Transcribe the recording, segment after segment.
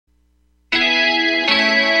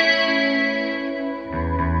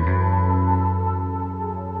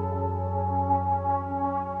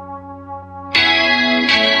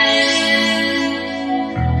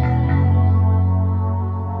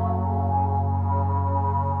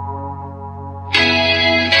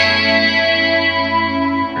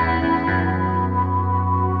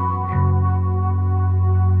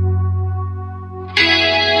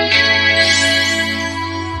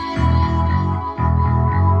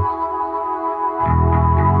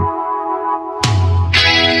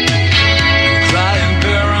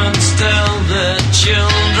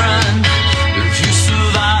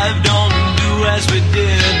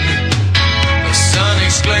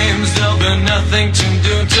nothing to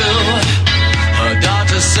do to. Her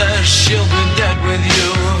daughter says she'll be dead with you.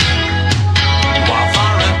 While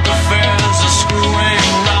foreign affairs are screwing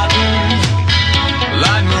rotten,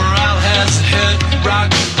 light morale has hit rock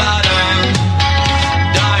bottom.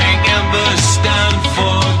 Dying embers stand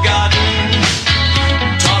forgotten.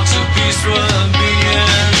 Talks of peace were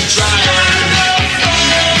being tried.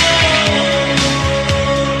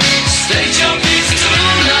 State your peace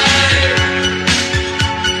tonight.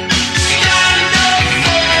 Stand up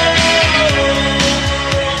for.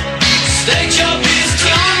 State your peace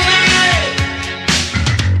tonight.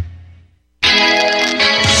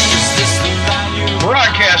 Is this the value?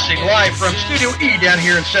 Broadcasting live from Studio E down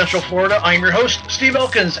here in Central Florida, I'm your host, Steve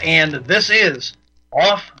Elkins, and this is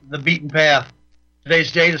Off the Beaten Path.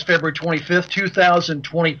 Today's date is February 25th,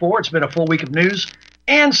 2024. It's been a full week of news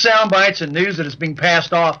and sound bites and news that is being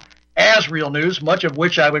passed off as real news, much of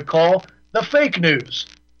which I would call the fake news.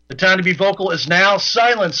 The time to be vocal is now.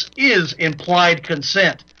 Silence is implied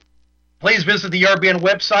consent. Please visit the RBN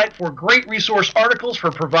website for great resource articles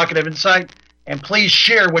for provocative insight, and please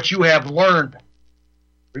share what you have learned.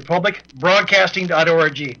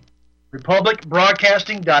 republicbroadcasting.org.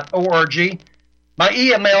 republicbroadcasting.org. My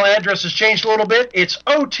email address has changed a little bit. It's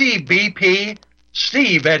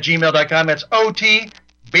otbpsteve@gmail.com. That's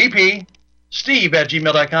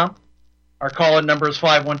otbpsteve@gmail.com. Our call-in number is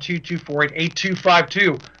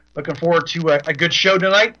 512-248-8252. Looking forward to a good show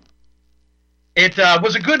tonight. It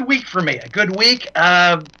was a good week for me. A good week.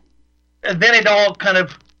 And then it all kind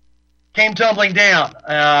of came tumbling down.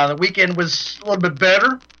 The weekend was a little bit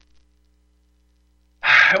better.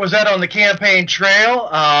 I was out on the campaign trail.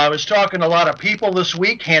 I was talking to a lot of people this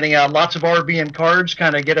week, handing out lots of RBN cards,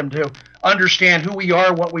 kind of get them to understand who we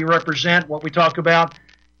are, what we represent, what we talk about,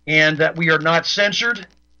 and that we are not censored,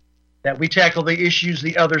 that we tackle the issues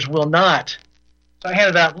the others will not. So I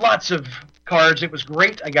handed out lots of cards. It was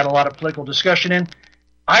great. I got a lot of political discussion in.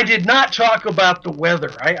 I did not talk about the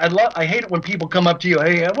weather. I hate it when people come up to you,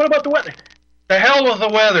 hey, what about the weather? The hell with the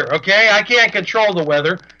weather, okay? I can't control the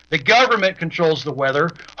weather. The government controls the weather.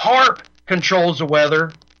 HARP controls the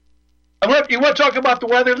weather. You want to talk about the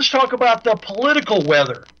weather? Let's talk about the political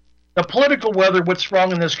weather. The political weather, what's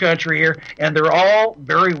wrong in this country here, and they're all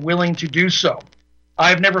very willing to do so.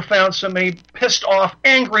 I've never found so many pissed off,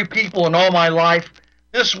 angry people in all my life.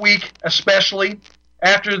 This week, especially,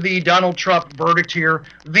 after the Donald Trump verdict here,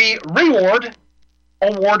 the reward,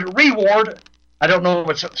 I don't know if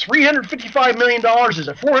it's $355 million, is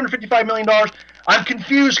it $455 million? I'm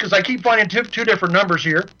confused because I keep finding two different numbers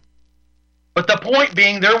here. But the point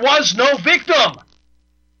being, there was no victim.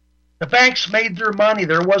 The banks made their money.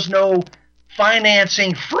 There was no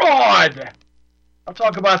financing fraud. I'll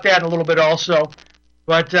talk about that in a little bit also.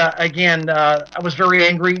 But again, I was very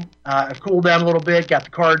angry. I've cooled down a little bit, got the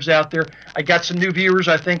cards out there. I got some new viewers,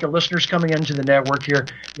 I think, and listeners coming into the network here,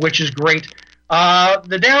 which is great.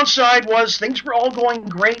 The downside was things were all going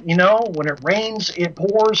great. You know, when it rains, it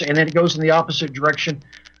pours, and then it goes in the opposite direction.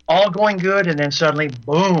 All going good, and then suddenly,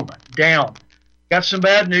 boom, down. Got some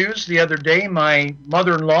bad news the other day. My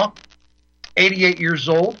mother-in-law, 88 years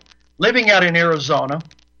old, living out in Arizona,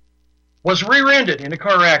 was rear-ended in a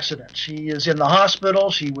car accident. She is in the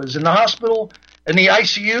hospital. She was in the hospital in the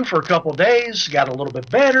ICU for a couple of days, got a little bit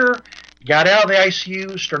better, got out of the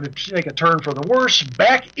ICU, started to take a turn for the worse,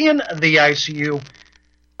 back in the ICU.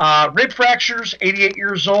 Rib fractures, 88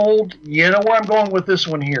 years old. You know where I'm going with this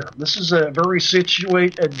one here. This is a very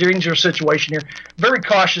dangerous situation here, very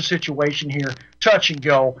cautious situation here, touch and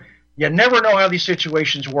go. You never know how these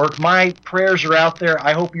situations work. My prayers are out there.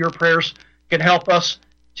 I hope your prayers can help us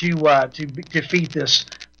to defeat this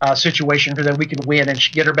situation so that we can win and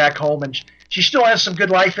get her back home. And she still has some good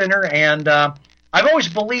life in her. And I've always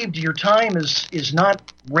believed your time is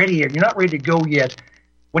not ready. You're not ready to go yet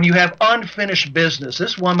when you have unfinished business.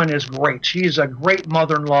 This woman is great. She is a great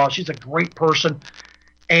mother-in-law. She's a great person.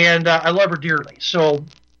 And I love her dearly. So,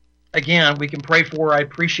 again, we can pray for her. I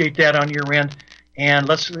appreciate that on your end. And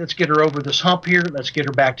let's get her over this hump here. Let's get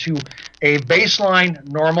her back to a baseline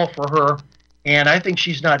normal for her. And I think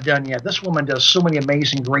she's not done yet. This woman does so many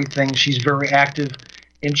amazing, great things. She's very active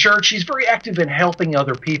in church. She's very active in helping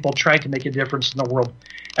other people, trying to make a difference in the world.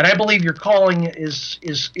 And I believe your calling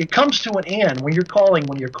it comes to an end. When you're calling,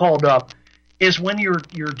 when you're called up, is when your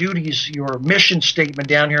duties, your mission statement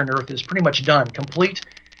down here on earth is pretty much done, complete.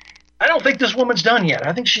 I don't think this woman's done yet.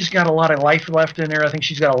 I think she's got a lot of life left in there. I think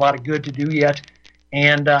she's got a lot of good to do yet.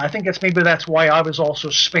 And I think that's why I was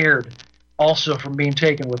also spared also from being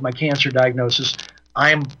taken with my cancer diagnosis.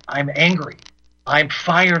 I'm angry. I'm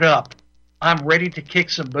fired up. I'm ready to kick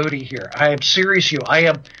some booty here. I am serious, you.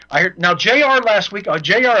 Now, JR last week,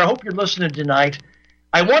 JR, I hope you're listening tonight.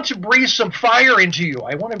 I want to breathe some fire into you.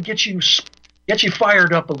 I want to get you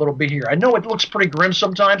fired up a little bit here. I know it looks pretty grim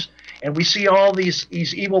sometimes, and we see all these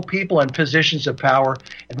evil people in positions of power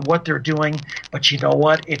and what they're doing, but you know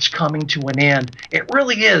what? It's coming to an end. It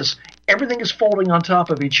really is. Everything is folding on top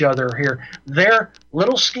of each other here. Their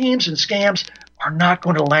little schemes and scams are not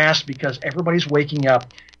going to last because everybody's waking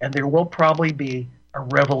up, and there will probably be a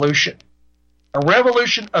revolution. A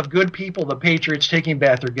revolution of good people, the patriots, taking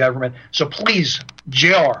back their government. So please,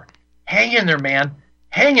 JR, hang in there, man.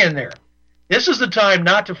 Hang in there. This is the time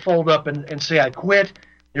not to fold up and say, I quit.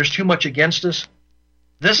 There's too much against us.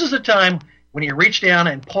 This is the time when you reach down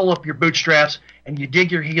and pull up your bootstraps and you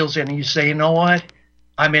dig your heels in and you say, you know what?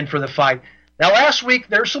 I'm in for the fight. Now, last week,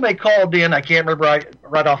 there's somebody called in. I can't remember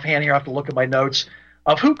right offhand here. I have to look at my notes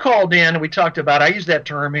of who called in. And we talked about, I use that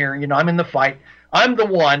term here, I'm in the fight. I'm the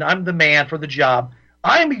one. I'm the man for the job.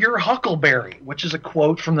 I'm your huckleberry, which is a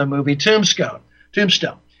quote from the movie Tombstone.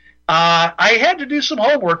 I had to do some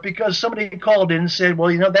homework because somebody called in and said,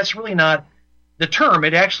 well, that's really not the term.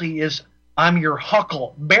 It actually is, I'm your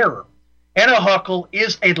hucklebearer. And a huckle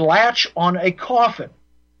is a latch on a coffin.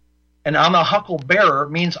 And I'm a hucklebearer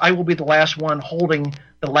means I will be the last one holding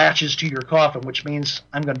the latches to your coffin, which means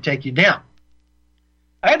I'm going to take you down.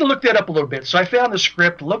 I had to look that up a little bit. So I found the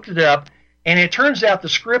script, looked it up, and it turns out the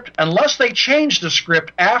script, unless they changed the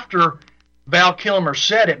script after Val Kilmer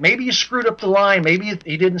said it, maybe he screwed up the line, maybe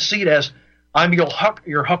he didn't see it as I'm your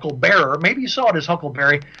hucklebearer, maybe he saw it as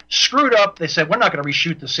Huckleberry, screwed up, they said, we're not going to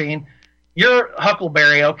reshoot the scene, you're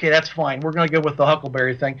Huckleberry, okay, that's fine, we're going to go with the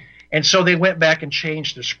Huckleberry thing. And so they went back and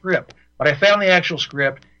changed the script. But I found the actual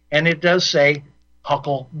script, and it does say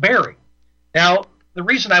Huckleberry. Now, the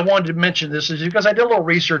reason I wanted to mention this is because I did a little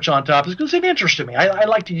research on top, is because it interested me. I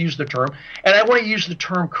like to use the term, and I want to use the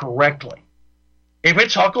term correctly. If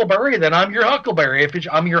it's Huckleberry, then I'm your Huckleberry. If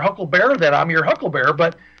I'm your Hucklebearer, then I'm your Hucklebearer.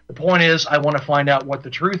 But the point is, I want to find out what the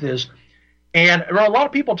truth is. And there are a lot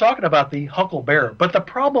of people talking about the Hucklebearer. But the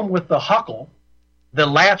problem with the huckle, the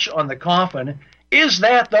latch on the coffin, is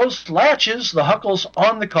that those latches, the huckles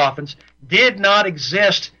on the coffins, did not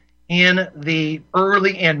exist in the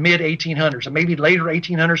early and mid-1800s, and maybe later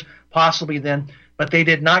 1800s, possibly then, but they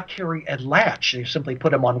did not carry a latch. They simply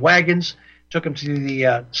put them on wagons, took them to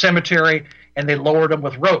the cemetery, and they lowered them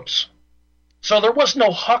with ropes. So there was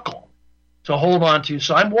no huckle to hold on to.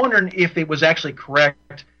 So I'm wondering if it was actually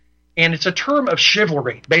correct. And it's a term of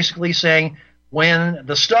chivalry, basically saying when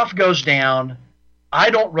the stuff goes down, I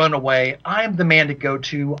don't run away. I'm the man to go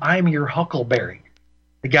to. I'm your Huckleberry,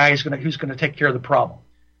 the guy who's going to take care of the problem.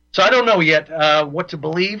 So I don't know yet what to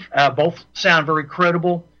believe. Both sound very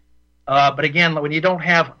credible. But again, when you don't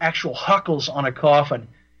have actual huckles on a coffin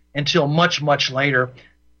until much, much later,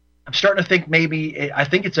 I'm starting to think I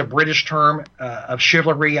think it's a British term of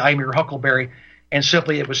chivalry, I'm your Huckleberry, and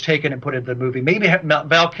simply it was taken and put into the movie. Maybe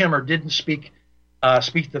Val Kilmer didn't speak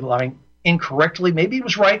the line incorrectly. Maybe he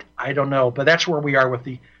was right. I don't know. But that's where we are with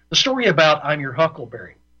the story about I'm your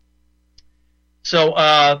Huckleberry. So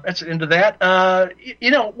that's the end of that.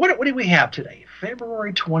 What do we have today?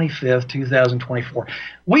 February 25th, 2024.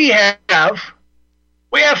 We have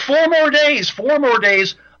 4 more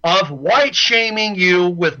days of white shaming you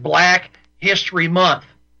with Black History Month.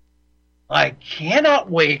 I cannot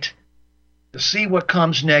wait to see what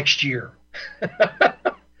comes next year.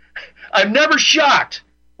 I'm never shocked.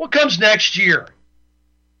 What comes next year?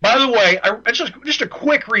 By the way, just a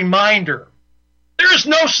quick reminder. There is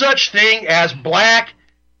no such thing as Black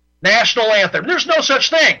National Anthem. There's no such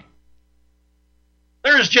thing.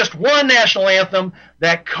 There is just one national anthem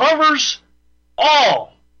that covers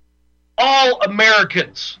all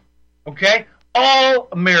Americans. Okay? All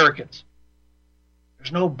Americans.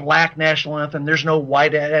 There's no Black national anthem. There's no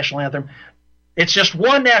white national anthem. It's just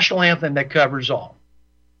one national anthem that covers all.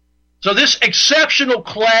 So this exceptional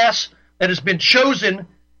class that has been chosen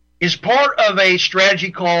is part of a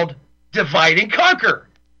strategy called divide and conquer.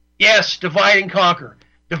 Yes, divide and conquer.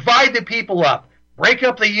 Divide the people up. Break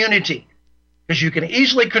up the unity. Because you can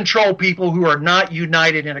easily control people who are not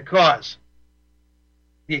united in a cause.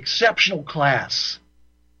 The exceptional class.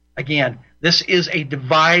 Again, this is a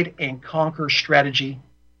divide and conquer strategy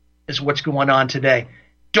is what's going on today.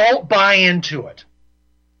 Don't buy into it.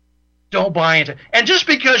 Don't buy into it. And just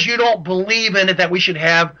because you don't believe in it that we should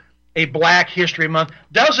have a Black History Month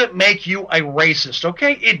doesn't make you a racist,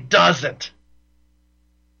 okay? It doesn't.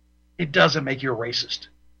 It doesn't make you a racist.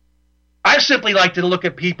 I simply like to look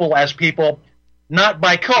at people as people, not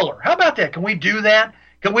by color. How about that? Can we do that?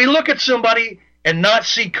 Can we look at somebody and not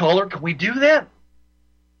see color? Can we do that?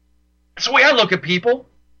 That's the way I look at people.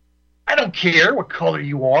 I don't care what color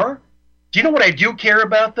you are. Do you know what I do care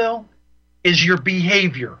about, though? Is your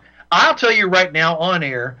behavior. I'll tell you right now on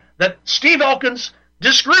air that Steve Elkins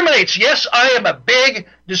discriminates. Yes, I am a big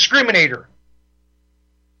discriminator.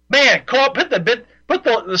 Man, put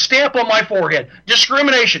the stamp on my forehead.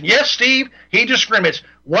 Discrimination. Yes, Steve, he discriminates.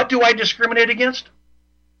 What do I discriminate against?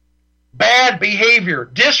 Bad behavior,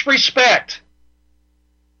 disrespect.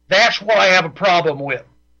 That's what I have a problem with.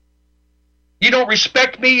 You don't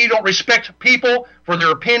respect me. You don't respect people for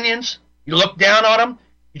their opinions. You look down on them.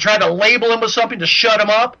 You try to label them with something to shut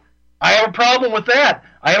them up. I have a problem with that.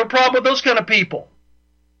 I have a problem with those kind of people.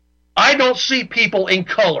 I don't see people in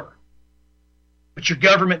color, but your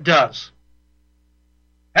government does.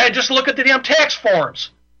 Hey, just look at the damn tax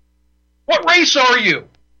forms. What race are you?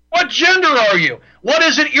 What gender are you? What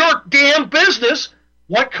is it your damn business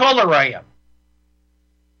what color I am?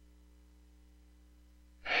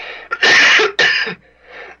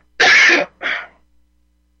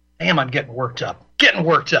 Damn, I'm getting worked up.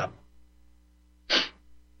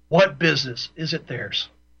 What business is it theirs?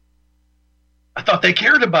 I thought they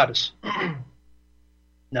cared about us.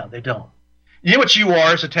 No, they don't. You know what you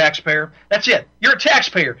are as a taxpayer? That's it. You're a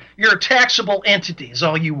taxpayer. You're a taxable entity is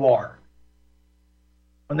all you are.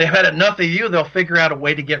 When they've had enough of you, they'll figure out a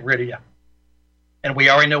way to get rid of you. And we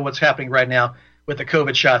already know what's happening right now with the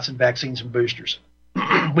COVID shots and vaccines and boosters.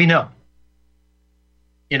 We know.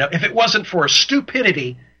 You know, if it wasn't for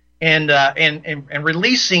stupidity and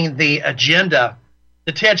releasing the agenda,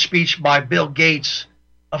 the TED speech by Bill Gates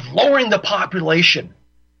of lowering the population,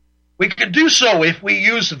 we could do so if we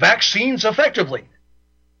use vaccines effectively.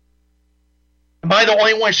 Am I the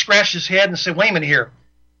only one who scratched his head and said, wait a minute here.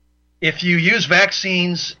 If you use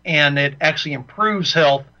vaccines and it actually improves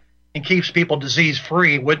health and keeps people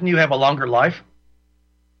disease-free, wouldn't you have a longer life?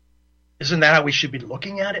 Isn't that how we should be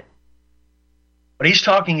looking at it? But he's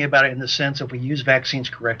talking about it in the sense if we use vaccines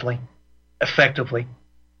correctly, effectively,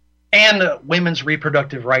 and women's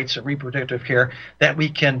reproductive rights and reproductive care, that we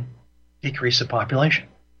can decrease the population.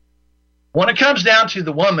 When it comes down to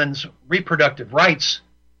the woman's reproductive rights,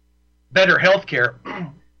 better health care,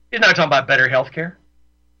 he's not talking about better health care.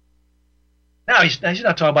 No, he's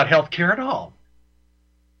not talking about health care at all.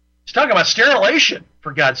 He's talking about sterilization,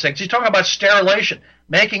 for God's sakes. He's talking about sterilization,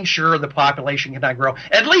 making sure the population cannot grow.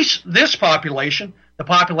 At least this population, the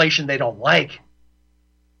population they don't like.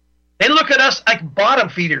 They look at us like bottom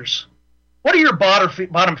feeders. What are your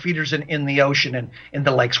bottom feeders in the ocean and in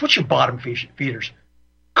the lakes? What's your bottom feeders?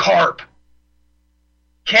 Carp,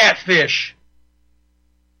 catfish,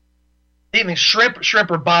 even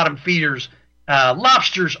shrimp are bottom feeders.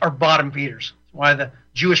 Lobsters are bottom feeders. That's why the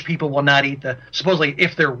Jewish people will not eat supposedly,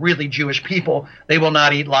 if they're really Jewish people, they will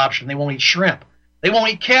not eat lobster and they won't eat shrimp. They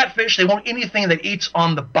won't eat catfish. They won't eat anything that eats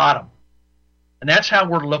on the bottom. And that's how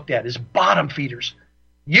we're looked at, as bottom feeders.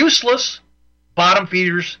 Useless bottom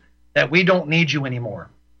feeders that we don't need you anymore.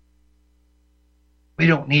 We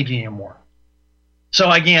don't need you anymore.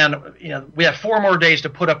 So again, we have 4 more days to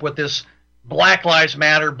put up with this Black Lives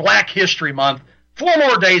Matter, Black History Month. 4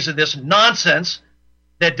 more days of this nonsense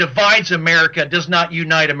that divides America, does not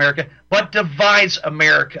unite America, but divides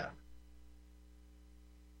America.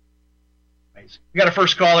 Amazing. We got a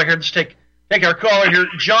first caller here. Let's take our caller here.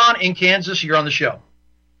 John in Kansas, you're on the show.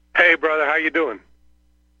 Hey, brother, how you doing?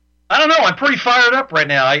 I don't know. I'm pretty fired up right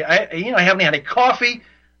now. I haven't had any coffee.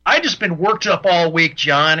 I've just been worked up all week,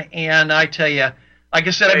 John, and I tell you, like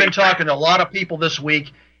I said, I've been talking to a lot of people this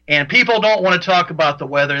week, and people don't want to talk about the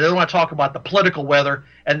weather. They don't want to talk about the political weather,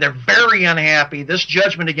 and they're very unhappy. This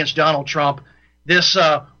judgment against Donald Trump, this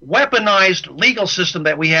weaponized legal system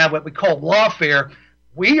that we have, what we call lawfare,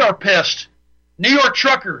 we are pissed. New York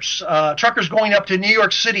truckers going up to New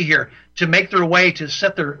York City here to make their way, to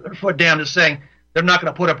set their foot down, to saying they're not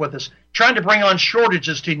going to put up with this, trying to bring on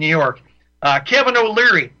shortages to New York. Kevin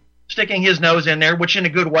O'Leary sticking his nose in there, which in a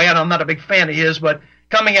good way, and I'm not a big fan of his, but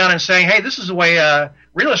coming out and saying, hey, this is the way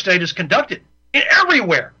real estate is conducted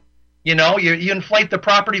everywhere. You inflate the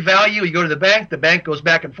property value, you go to the bank goes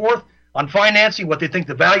back and forth on financing what they think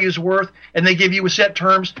the value is worth, and they give you a set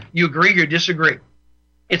terms. You agree, you disagree.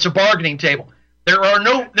 It's a bargaining table. There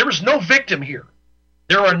was no victim here.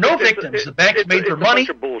 There are no victims. The banks made their money. It's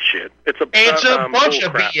a bunch of bullshit. It's a bunch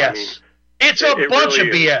of BS. I mean, it's a bunch of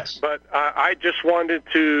BS. But I just wanted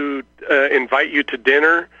to invite you to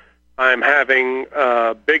dinner. I'm having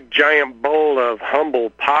a big giant bowl of humble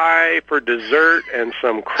pie for dessert and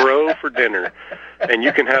some crow for dinner. And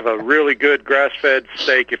you can have a really good grass-fed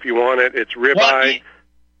steak if you want it. It's ribeye.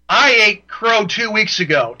 I ate crow 2 weeks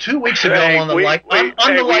ago. 2 weeks ago on the light. We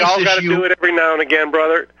all got to do it every now and again,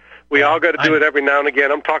 brother. We all got to do it every now and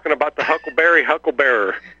again. I'm talking about the Huckleberry.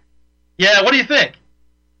 Yeah, what do you think?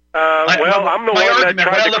 I'm the one that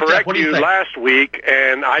tried to correct you last week,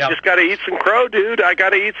 and I just got to eat some crow, dude. I got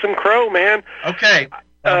to eat some crow, man. Okay.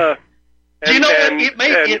 Do you know what?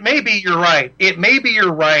 It may be you're right. It may be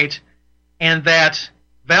you're right, and that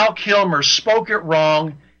Val Kilmer spoke it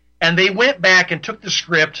wrong, and they went back and took the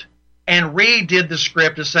script and redid the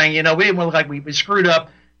script as saying, we didn't look like we screwed up.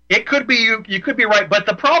 It could be you could be right, but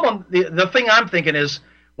the problem, the thing I'm thinking is,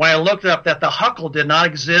 when I looked up that the Huckle did not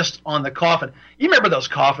exist on the coffin. You remember those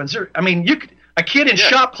coffins? A kid in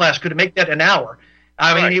shop class could make that an hour.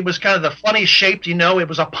 I mean, it was kind of the funny shaped, it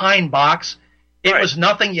was a pine box. It was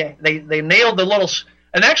nothing. They nailed the little,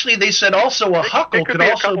 and actually they said also a Huckle could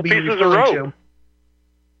also be referring to.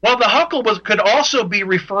 Well, the Huckle could also be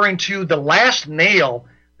referring to the last nail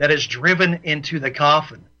that is driven into the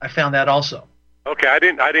coffin. I found that also. Okay, I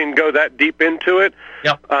didn't go that deep into it.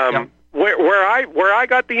 Yep. Where I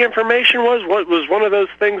got the information was one of those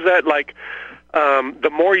things that the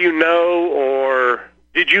more you know, or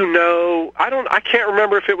did you know? I can't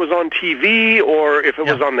remember if it was on TV or if it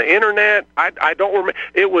was on the internet. I don't remember.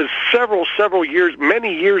 It was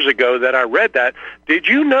many years ago that I read that. Did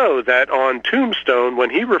you know that on Tombstone, when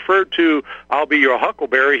he referred to "I'll be your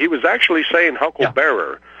Huckleberry," he was actually saying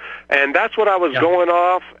Hucklebearer. And that's what I was going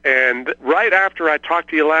off. And right after I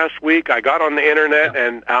talked to you last week, I got on the internet,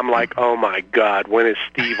 and I'm like, oh, my God, when is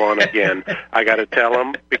Steve on again? I got to tell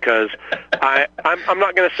him, because I'm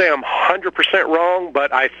not going to say I'm 100% wrong,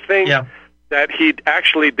 but I think that he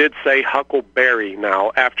actually did say Huckleberry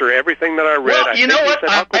now. After everything that I read, well, you know what?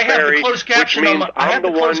 I have the closed caption on my I'm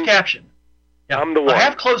the closed caption. Yeah. I'm the one. I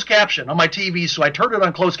have closed caption on my TV, so I turned it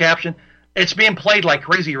on closed caption. It's being played like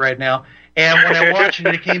crazy right now. And when I watched it,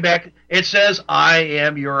 it came back. It says, "I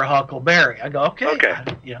am your Huckleberry." I go, okay.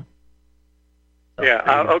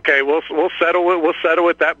 Okay. We'll settle it. We'll settle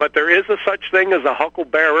with that. But there is a such thing as a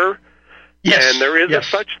Hucklebearer. Yes. And there is a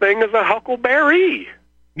such thing as a Huckleberry.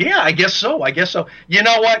 Yeah, I guess so. You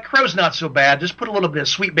know what? Crow's not so bad. Just put a little bit of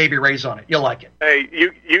Sweet Baby Ray's on it. You'll like it. Hey,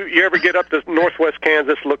 you ever get up to Northwest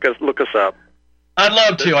Kansas? Look us up. I'd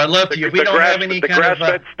love to. If we don't have any kind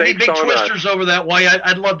of any big twisters over that way,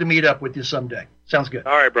 I'd love to meet up with you someday. Sounds good.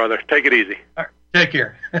 All right, brother. Take it easy. All right. Take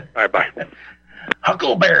care. All right, bye.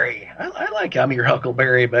 Huckleberry. I like I'm your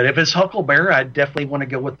Huckleberry, but if it's Huckleberry, I definitely want to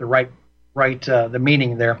go with the right the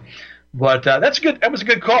meaning there. But that's good. That was a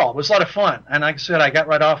good call. It was a lot of fun. And like I said, I got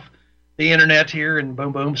right off the internet here and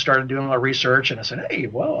boom, started doing a little research. And I said, hey,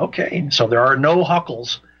 well, okay. So there are no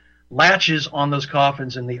Huckles latches on those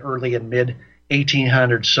coffins in the early and mid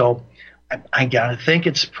 1800s. So I gotta think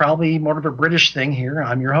it's probably more of a British thing here.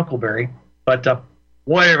 I'm your Huckleberry, but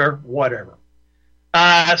whatever.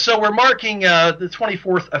 So we're marking the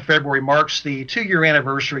 24th of February marks the 2-year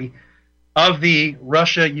anniversary of the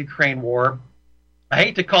Russia-Ukraine war. I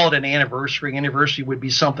hate to call it an anniversary. Anniversary would be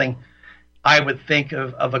something I would think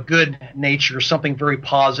of a good nature, something very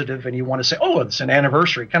positive, and you want to say, oh, it's an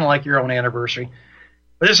anniversary, kind of like your own anniversary.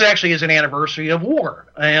 But this actually is an anniversary of war,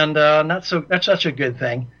 and that's such a good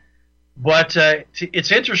thing. But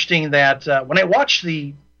it's interesting that when I watched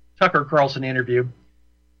the Tucker Carlson interview,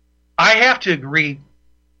 I have to agree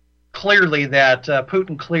clearly that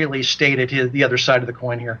Putin clearly stated the other side of the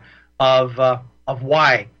coin here of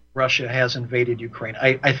why Russia has invaded Ukraine.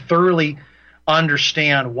 I thoroughly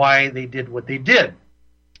understand why they did what they did.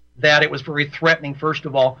 That it was very threatening, first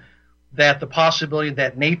of all, that the possibility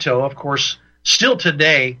that NATO, of course, still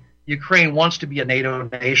today, Ukraine wants to be a NATO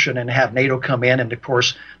nation and have NATO come in, and of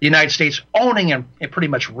course, the United States owning and pretty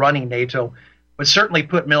much running NATO would certainly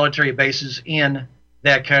put military bases in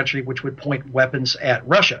that country, which would point weapons at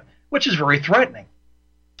Russia, which is very threatening.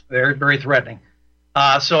 Very, very threatening.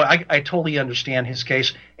 So I totally understand his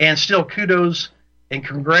case, and still kudos and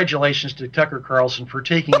congratulations to Tucker Carlson for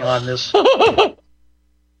taking on this.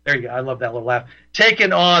 There you go. I love that little laugh.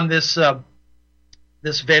 Taking on this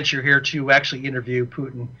this venture here to actually interview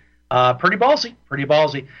Putin. Pretty ballsy.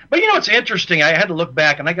 But it's interesting. I had to look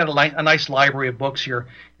back, and I got a nice library of books here.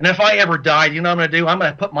 And if I ever die, you know what I'm going to do? I'm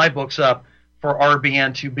going to put my books up for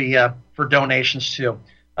RBN to be for donations too.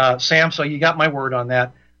 Sam, so you got my word on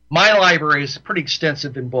that. My library is pretty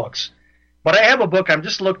extensive in books. But I have a book. I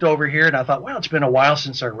just looked over here, and I thought, well, it's been a while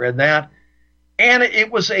since I read that. And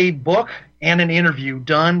it was a book and an interview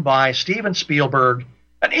done by Steven Spielberg,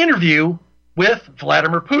 an interview with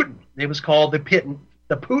Vladimir Putin. It was called the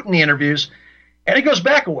Putin Interviews, and it goes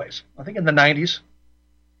back a ways, I think in the 90s.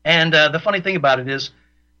 And the funny thing about it is,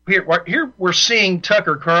 here we're seeing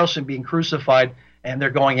Tucker Carlson being crucified and they're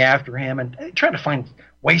going after him and trying to find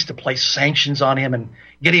ways to place sanctions on him and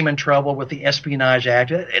get him in trouble with the Espionage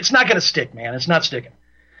Act. It's not going to stick, man. It's not sticking.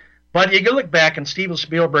 But you go look back, and Steven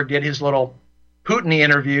Spielberg did his little Putin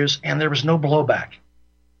interviews, and there was no blowback.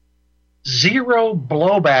 Zero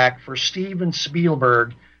blowback for Steven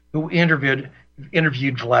Spielberg, who interviewed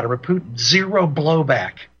Vladimir Putin. Zero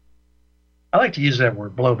blowback. I like to use that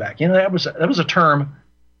word, blowback. You know, that was a term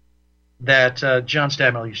that John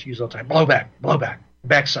Stadtmiller used to use all the time. Blowback,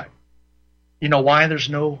 backside. You know why there's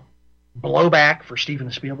no blowback for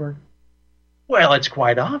Steven Spielberg? Well, it's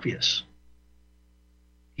quite obvious.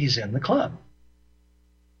 He's in the club.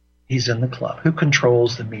 He's in the club. Who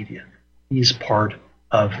controls the media? He's part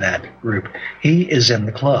of that group. He is in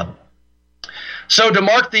the club. So to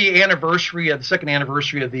mark the anniversary of the second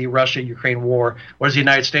anniversary of the Russia-Ukraine war, what does the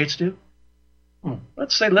United States do?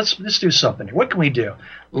 Let's do something. What can we do?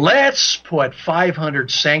 Let's put 500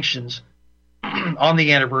 sanctions on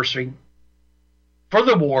the anniversary for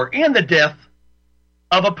the war and the death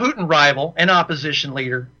of a Putin rival and opposition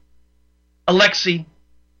leader, Alexei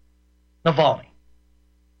Navalny.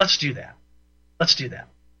 Let's do that. Let's do that.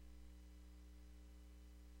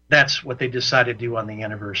 That's what they decided to do on the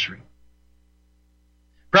anniversary.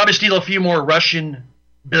 Probably steal a few more Russian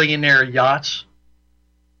billionaire yachts.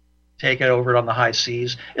 Take it over on the high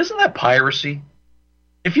seas. Isn't that piracy?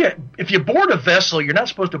 If you board a vessel, you're not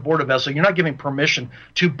supposed to board a vessel. You're not giving permission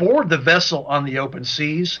to board the vessel on the open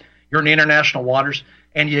seas. You're in international waters,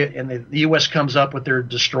 and the U.S. comes up with their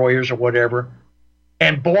destroyers or whatever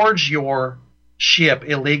and boards your ship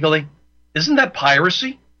illegally. Isn't that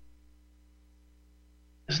piracy?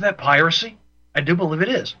 Isn't that piracy? I do believe it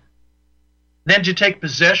is. Then to take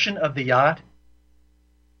possession of the yacht,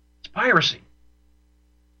 it's piracy.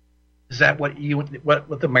 Is that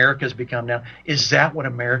what America has become now? Is that what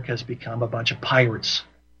America has become? A bunch of pirates,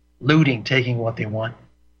 looting, taking what they want.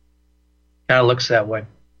 Kind of looks that way.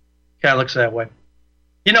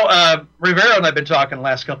 You know, Rivera and I've been talking the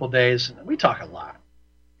last couple of days. We talk a lot.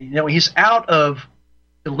 You know, he's out of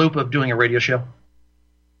the loop of doing a radio show,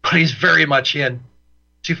 but he's very much in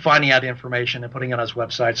to finding out information and putting it on his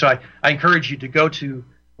website. So I encourage you to go to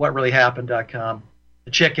whatreallyhappened.com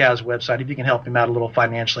to check out his website. If you can help him out a little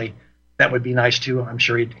financially, that would be nice too. I'm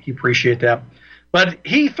sure he'd appreciate that. But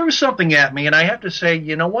he threw something at me, and I have to say,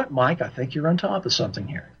 you know what, Mike? I think you're on top of something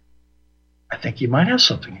here. I think you might have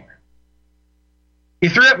something here. He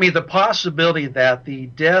threw at me the possibility that the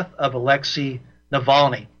death of Alexei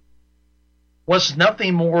Navalny was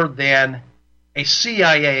nothing more than a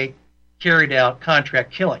CIA carried out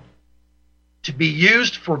contract killing to be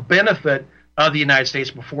used for benefit of the United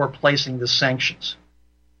States before placing the sanctions.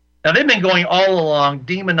 Now, they've been going all along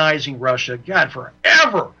demonizing Russia, God,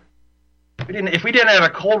 forever. If we didn't have a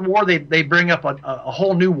Cold War, they'd bring up a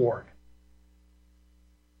whole new war.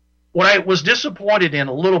 What I was disappointed in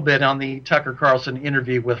a little bit on the Tucker Carlson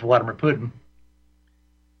interview with Vladimir Putin,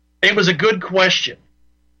 it was a good question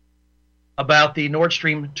about the Nord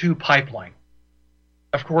Stream 2 pipeline.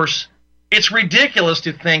 Of course, it's ridiculous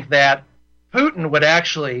to think that Putin would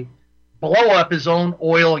actually blow up his own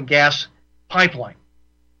oil and gas pipeline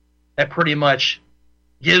that pretty much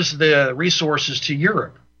gives the resources to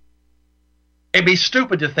Europe. It'd be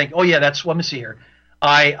stupid to think, oh yeah, let me see here.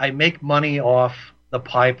 I make money off the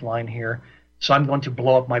pipeline here, so I'm going to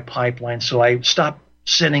blow up my pipeline so I stop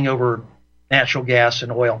sending over natural gas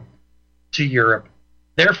and oil to Europe.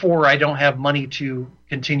 Therefore, I don't have money to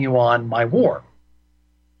continue on my war.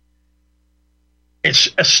 It's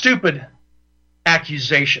a stupid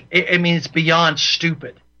accusation. I mean, it's beyond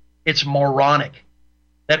stupid. It's moronic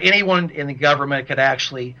that anyone in the government could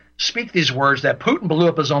actually speak these words that Putin blew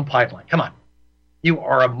up his own pipeline. Come on. You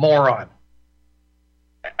are a moron.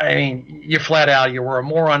 I mean, you're flat out. You were a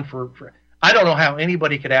moron for I don't know how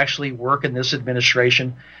anybody could actually work in this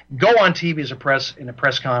administration, go on TV in a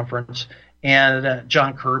press conference, and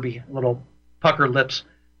John Kirby, little pucker lips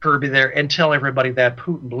Kirby there, and tell everybody that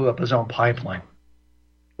Putin blew up his own pipeline.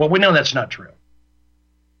 Well, we know that's not true.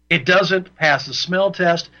 It doesn't pass the smell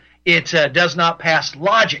test. It does not pass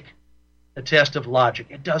logic, the test of logic.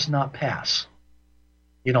 It does not pass.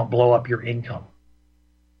 You don't blow up your income.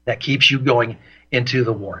 That keeps you going into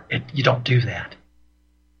the war. You don't do that.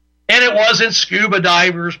 And it wasn't scuba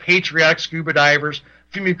divers, patriotic scuba divers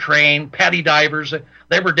from Ukraine, petty divers.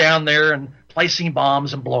 They were down there and placing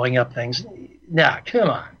bombs and blowing up things. Nah, come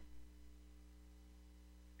on.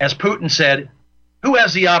 As Putin said, who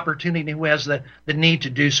has the opportunity, who has the need to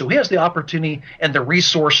do so? Who has the opportunity and the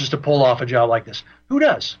resources to pull off a job like this? Who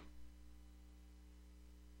does?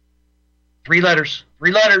 3 letters.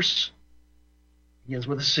 3 letters. Begins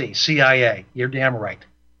with a C. CIA. You're damn right.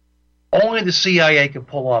 Only the CIA could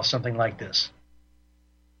pull off something like this.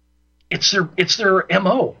 It's their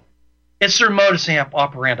MO. It's their modus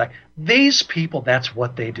operandi. These people, that's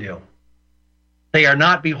what they do. They are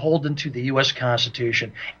not beholden to the U.S.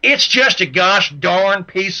 Constitution. It's just a gosh darn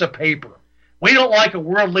piece of paper. We don't like a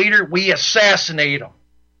world leader, we assassinate them.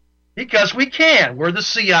 Because we can. We're the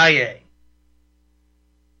CIA.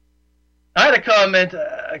 I had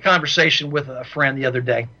a conversation with a friend the other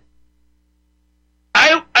day.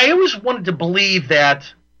 I always wanted to believe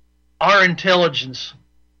that our intelligence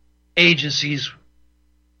agencies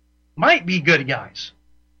might be good guys.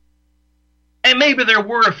 And maybe there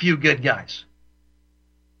were a few good guys.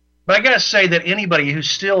 But I got to say that anybody who's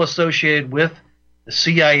still associated with the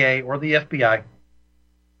CIA or the FBI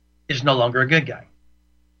is no longer a good guy.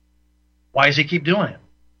 Why does he keep doing it?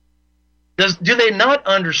 Do they not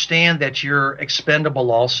understand that you're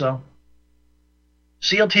expendable also?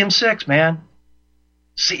 SEAL Team 6, man.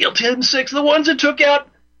 SEAL Team 6, the ones that took out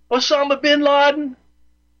Osama bin Laden.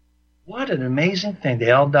 What an amazing thing.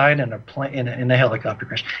 They all died in a helicopter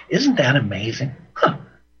crash. Isn't that amazing? Huh.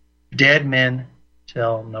 Dead men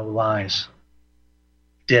tell no lies.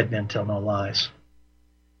 Dead men tell no lies.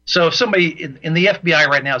 So if somebody in the FBI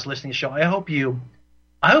right now is listening to the show, I hope you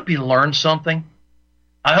learn something.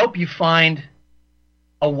 I hope you find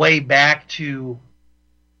a way back to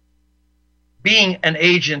being an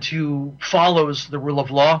agent who follows the rule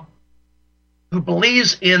of law, who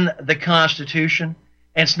believes in the Constitution,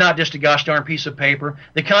 and it's not just a gosh darn piece of paper.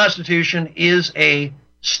 The Constitution is a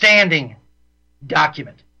standing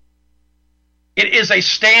document. It is a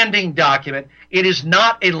standing document. It is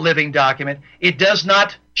not a living document. It does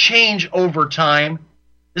not change over time.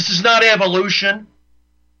 This is not evolution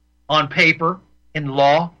on paper in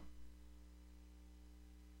law.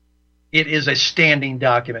 It is a standing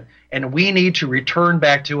document, and we need to return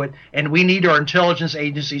back to it, and we need our intelligence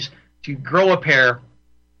agencies to grow a pair,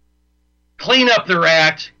 clean up their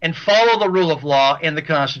act, and follow the rule of law and the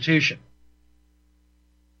Constitution.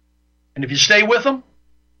 And if you stay with them,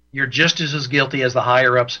 you're just as guilty as the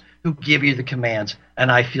higher-ups who give you the commands,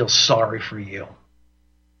 and I feel sorry for you.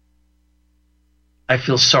 I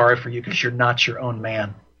feel sorry for you because you're not your own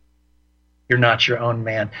man. You're not your own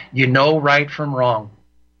man. You know right from wrong.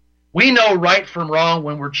 We know right from wrong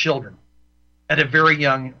when we're children at a very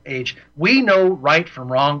young age. We know right from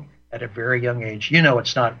wrong at a very young age. You know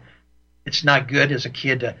it's not good as a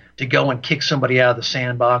kid to go and kick somebody out of the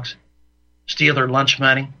sandbox, steal their lunch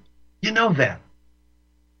money. You know that.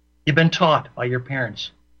 You've been taught by your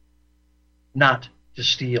parents not to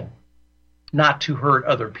steal, not to hurt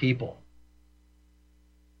other people.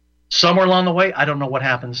 Somewhere along the way, I don't know what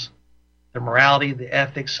happens. The morality, the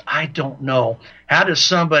ethics, I don't know. How does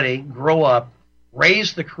somebody grow up,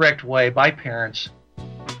 raised the correct way by parents,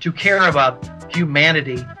 to care about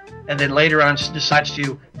humanity, and then later on decides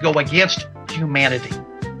to go against humanity?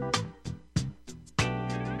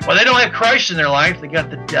 Well, they don't have Christ in their life. They got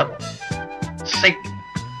the devil, Satan.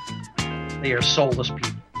 They are soulless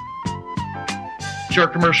people.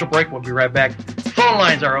 Short commercial break. We'll be right back. Phone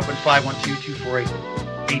lines are open,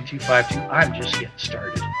 512-248-8252. I'm just getting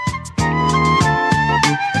started.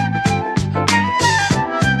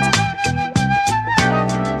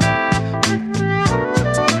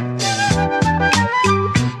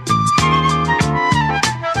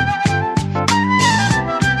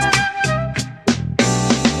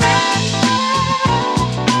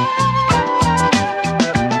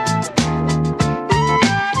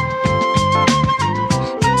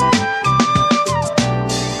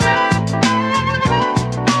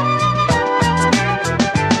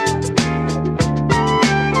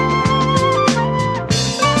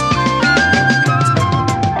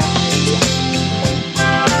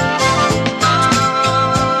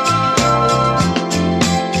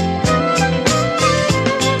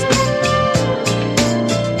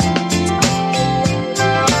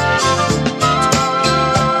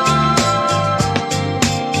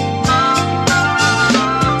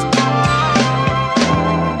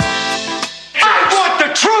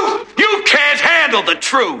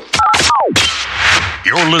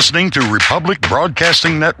 You're listening to Republic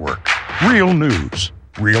Broadcasting Network. Real news,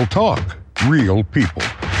 real talk, real people.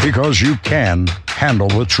 Because you can handle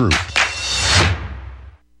the truth.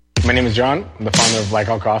 My name is John. I'm the founder of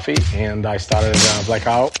Blackout Coffee, and I started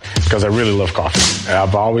Blackout because I really love coffee.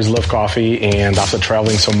 I've always loved coffee, and after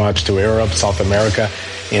traveling so much to Europe, South America,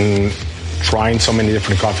 and trying so many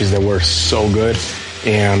different coffees that were so good,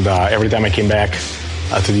 and every time I came back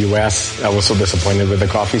to the U.S., I was so disappointed with the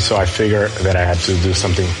coffee, so I figured that I had to do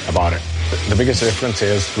something about it. The biggest difference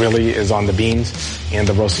is on the beans and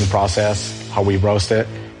the roasting process, how we roast it,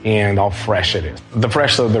 and how fresh it is. The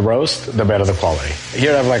fresher the roast, the better the quality.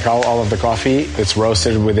 Here I have like all of the coffee. It's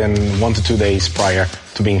roasted within 1 to 2 days prior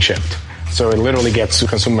to being shipped. So it literally gets to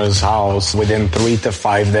consumers' house within 3 to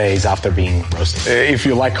 5 days after being roasted. If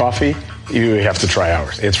you like coffee, you have to try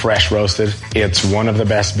ours. It's fresh roasted. It's one of the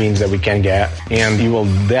best beans that we can get, and you will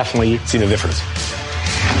definitely see the difference.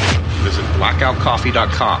 Visit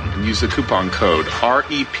blackoutcoffee.com and use the coupon code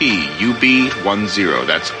REPUB10.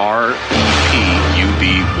 That's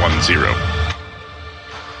REPUB10.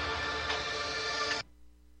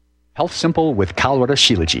 Health Simple with Kalwara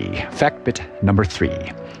Shilaji. Fact bit number 3.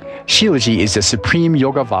 Shilaji is the supreme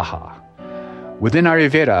yoga vaha. Within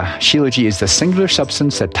Ayurveda, Shilaji is the singular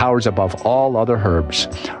substance that towers above all other herbs,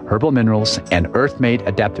 herbal minerals, and earth-made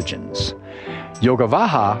adaptogens. Yoga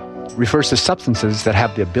vaha refers to substances that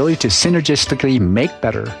have the ability to synergistically make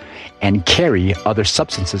better and carry other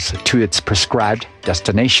substances to its prescribed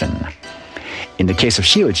destination. In the case of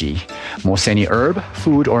Shilaji, most any herb,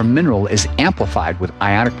 food, or mineral is amplified with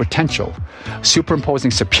ionic potential, superimposing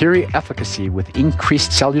superior efficacy with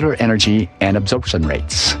increased cellular energy and absorption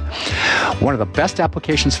rates. One of the best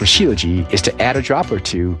applications for Shilaji is to add a drop or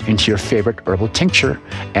two into your favorite herbal tincture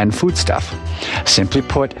and foodstuff. Simply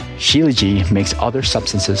put, Shilaji makes other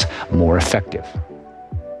substances more effective.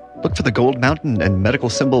 Look for the Gold Mountain and medical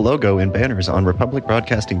symbol logo in banners on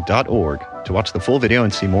republicbroadcasting.org to watch the full video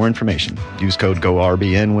and see more information. Use code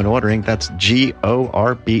GORBN when ordering. That's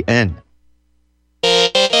GORBN.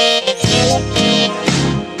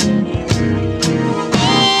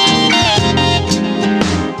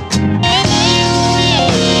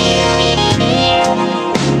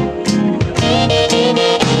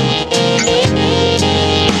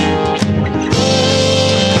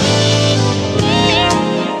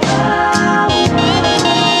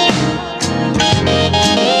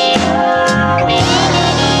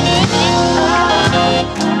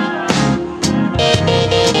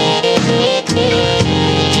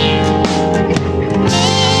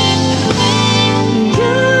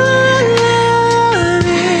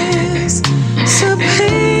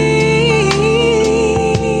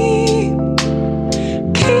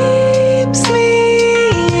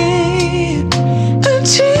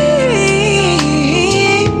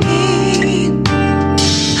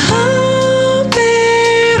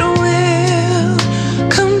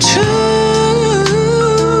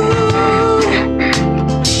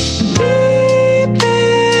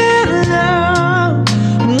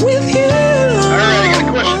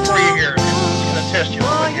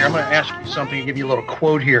 Give you a little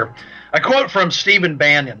quote here. A quote from Stephen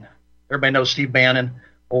Bannon. Everybody knows Steve Bannon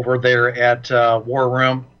over there at War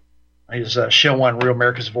Room. His show on Real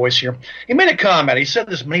America's Voice here. He made a comment. He said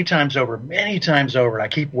this many times over, and I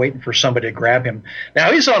keep waiting for somebody to grab him. Now,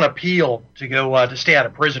 he's on appeal to go to stay out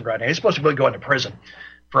of prison right now. He's supposed to be going to prison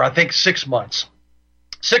for, I think, 6 months.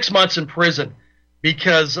 6 months in prison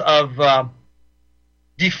because of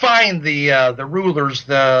defying the rulers,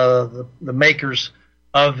 the makers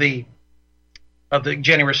of the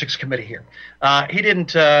January 6th committee here. He didn't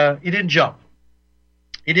jump.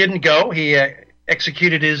 He didn't go. He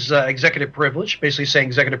executed his executive privilege, basically saying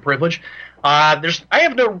executive privilege. I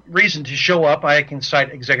have no reason to show up. I can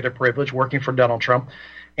cite executive privilege working for Donald Trump,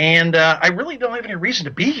 and I really don't have any reason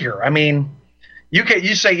to be here. I mean, you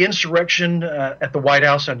say insurrection at the White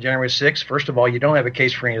House on January 6th. First of all, you don't have a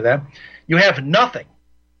case for any of that. You have nothing.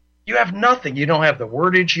 You have nothing. You don't have the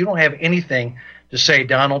wordage. You don't have anything to say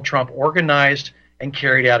Donald Trump organized and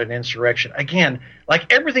carried out an insurrection. Again,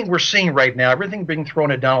 like everything we're seeing right now, everything being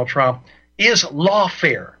thrown at Donald Trump is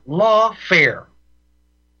lawfare. Lawfare.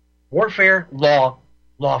 Warfare,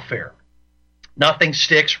 lawfare. Nothing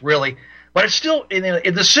sticks, really. But it's still,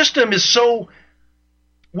 the system is so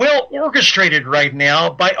well orchestrated right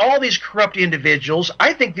now by all these corrupt individuals.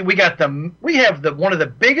 I think that we have one of the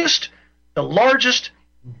biggest, the largest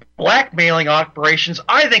blackmailing operations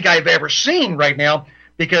I think I've ever seen right now,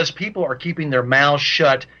 because people are keeping their mouths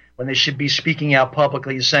shut when they should be speaking out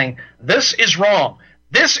publicly saying, this is wrong,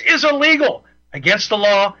 this is illegal, against the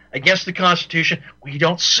law, against the Constitution. We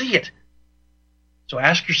don't see it. So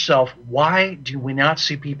ask yourself, why do we not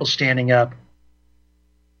see people standing up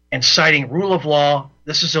and citing rule of law,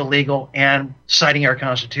 this is illegal, and citing our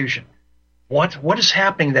Constitution? What is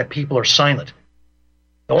happening that people are silent?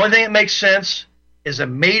 The only thing that makes sense is a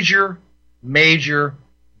major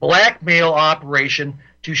blackmail operation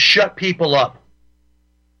to shut people up.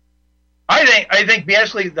 I think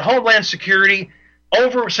basically the Homeland Security,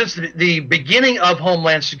 since the beginning of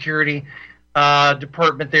Homeland Security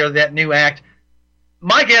Department there, that new act,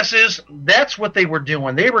 my guess is that's what they were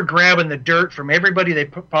doing. They were grabbing the dirt from everybody they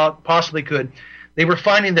possibly could. They were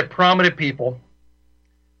finding the prominent people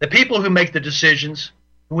the people who make the decisions,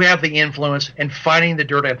 who have the influence, and finding the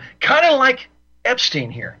dirt. Kind of like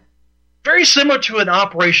Epstein here. Very similar to an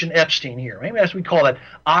Operation Epstein here. Maybe as we call that,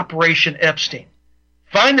 Operation Epstein.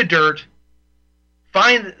 Find the dirt,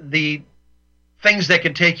 find the things that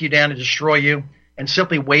can take you down and destroy you, and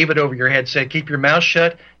simply wave it over your head. Say, keep your mouth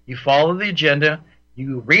shut. You follow the agenda.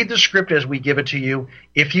 You read the script as we give it to you.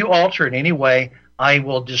 If you alter in any way, I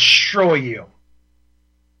will destroy you.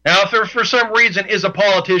 Now, if there for some reason is a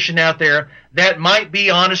politician out there that might be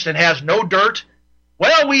honest and has no dirt,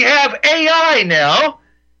 well, we have AI now,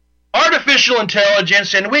 artificial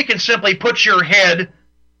intelligence, and we can simply put your head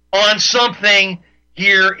on something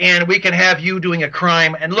here, and we can have you doing a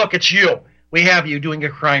crime. And look, it's you. We have you doing a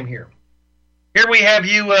crime here. Here we have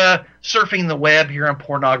you surfing the web here on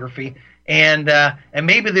pornography, and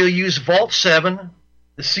maybe they'll use Vault 7,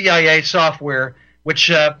 the CIA software,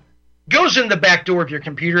 which goes in the back door of your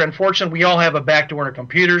computer. Unfortunately, we all have a back door in our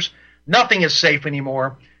computers. Nothing is safe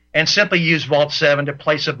anymore. And simply use Vault 7 to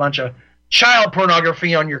place a bunch of child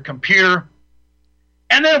pornography on your computer.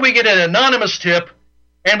 And then we get an anonymous tip,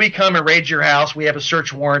 and we come and raid your house. We have a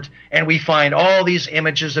search warrant, and we find all these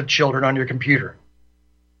images of children on your computer.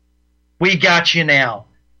 We got you now.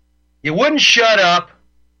 You wouldn't shut up,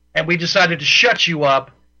 and we decided to shut you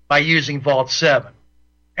up by using Vault 7.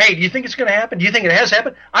 Hey, do you think it's going to happen? Do you think it has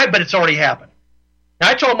happened? I bet it's already happened. Now,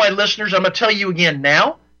 I told my listeners, I'm going to tell you again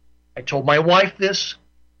now. I told my wife this.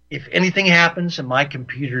 If anything happens and my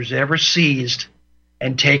computer's ever seized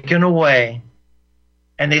and taken away,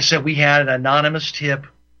 and they said we had an anonymous tip,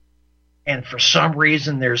 and for some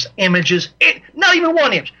reason there's images, not even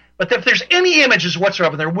one image, but if there's any images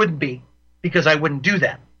whatsoever, there wouldn't be, because I wouldn't do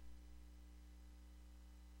that.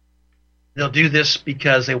 They'll do this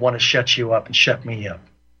because they want to shut you up and shut me up.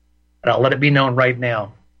 And I'll let it be known right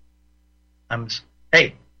now.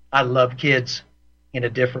 I love kids in a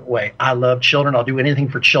different way. I love children. I'll do anything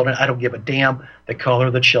for children. I don't give a damn the color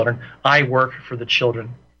of the children. I work for the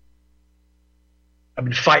children. I've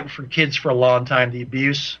been fighting for kids for a long time, the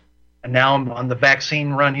abuse, and now I'm on the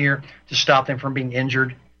vaccine run here to stop them from being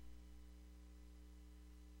injured.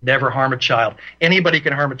 Never harm a child. Anybody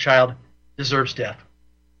can harm a child deserves death.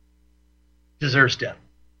 Deserves death.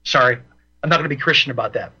 Sorry, I'm not going to be Christian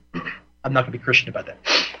about that. I'm not going to be Christian about that.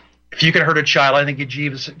 If you can hurt a child, I think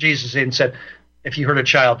Jesus even said, if you hurt a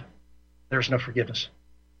child, there's no forgiveness.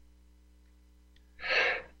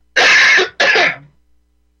 There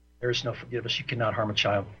is no forgiveness. You cannot harm a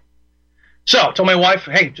child. So I told my wife,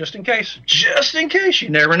 hey, just in case, you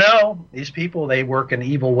never know. These people, they work in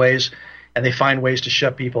evil ways, and they find ways to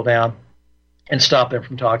shut people down and stop them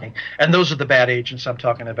from talking. And those are the bad agents I'm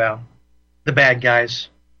talking about, the bad guys.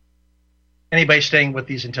 Anybody staying with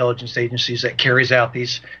these intelligence agencies that carries out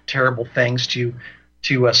these terrible things to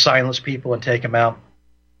silence people and take them out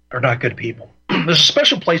are not good people. There's a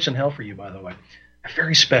special place in hell for you, by the way. A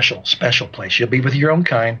very special, special place. You'll be with your own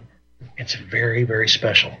kind. It's a very, very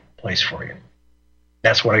special place for you.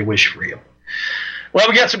 That's what I wish for you. Well,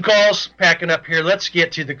 we got some calls packing up here. Let's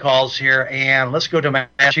get to the calls here, and let's go to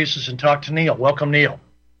Massachusetts and talk to Neil. Welcome, Neil.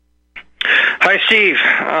 Hi, Steve.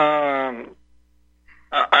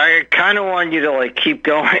 I kind of want you to keep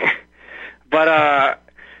going, but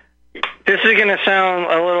this is going to sound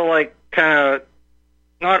a little kind of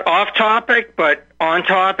not off topic, but on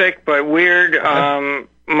topic, but weird.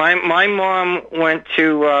 My mom went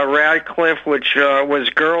to Radcliffe, which was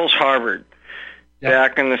girls' Harvard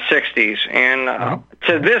back in the 60s. And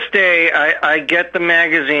to this day, I get the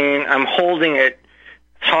magazine. I'm holding it.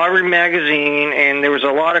 It's Harvard Magazine, and there was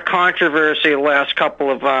a lot of controversy the last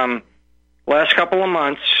couple of months.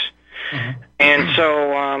 Mm-hmm.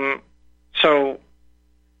 And so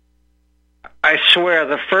I swear,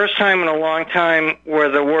 the first time in a long time where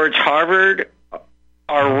the words Harvard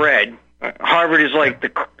are read. Harvard is like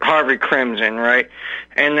the Harvard Crimson, right?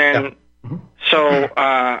 And then, so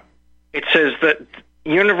it says that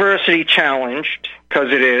university challenged,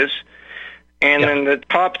 because it is. And then the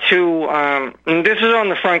top two, and this is on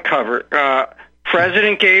the front cover,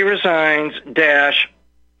 President Gay resigns,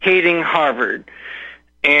 hating Harvard.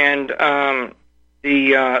 And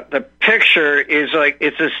the picture is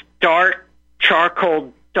it's this dark,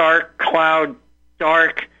 charcoal, dark cloud,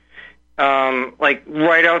 dark,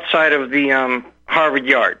 right outside of the Harvard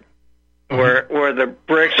Yard, where the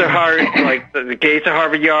bricks are Harvard, the gates of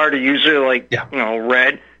Harvard Yard are usually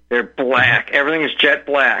red. They're black. Everything is jet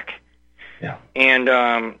black. Yeah. And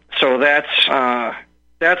so that's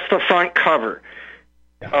the front cover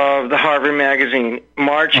of the Harvard Magazine,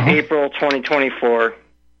 March, April 2024.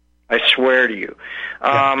 I swear to you.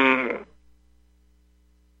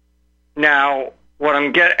 Now, what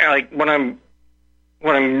I'm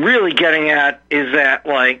what I'm really getting at is that,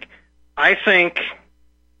 like, I think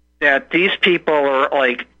that these people are,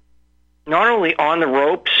 like, not only on the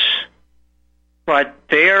ropes, but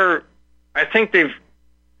I think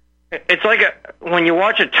it's like when you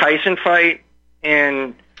watch a Tyson fight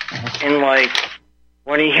and like,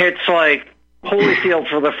 when he hits, like, Holyfield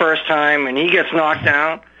for the first time and he gets knocked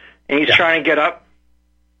down and he's trying to get up,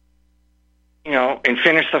 and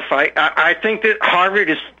finish the fight. I think that Harvard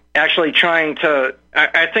is actually trying to,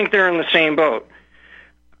 I think they're in the same boat.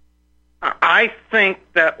 I think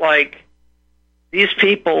that, like, these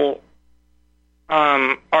people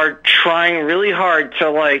are trying really hard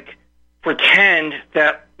to, like, pretend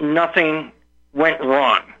that nothing went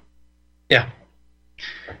wrong. Yeah.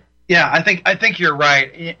 Yeah, I think you're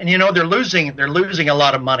right. And they're losing a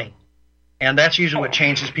lot of money. And that's usually what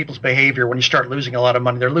changes people's behavior when you start losing a lot of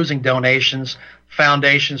money. They're losing donations,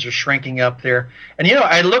 foundations are shrinking up there. And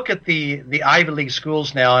I look at the Ivy League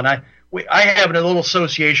schools now, and I have a little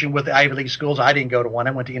association with the Ivy League schools. I didn't go to one.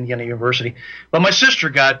 I went to Indiana University. But my sister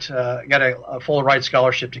got a full ride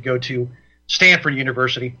scholarship to go to Stanford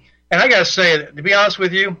University. And I got to say, to be honest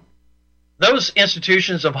with you, those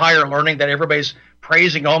institutions of higher learning that everybody's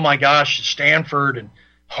praising, oh my gosh, Stanford and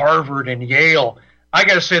Harvard and Yale, I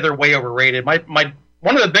got to say they're way overrated. One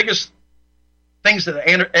of the biggest things that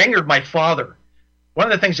angered my father,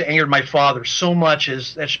 so much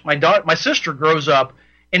is that my sister grows up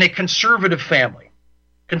in a conservative family.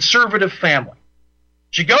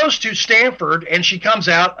 She goes to Stanford and she comes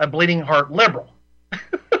out a bleeding heart liberal.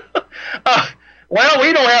 Well,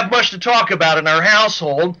 we don't have much to talk about in our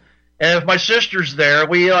household. And if my sister's there,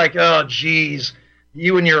 we like, oh, geez,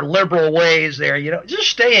 you and your liberal ways there, just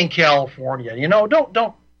stay in California. Don't,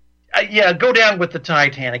 go down with the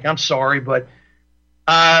Titanic. I'm sorry, but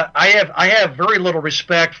I have very little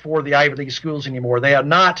respect for the Ivy League schools anymore. They are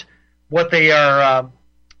not what they are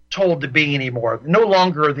told to be anymore. No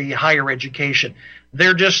longer the higher education.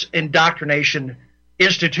 They're just indoctrination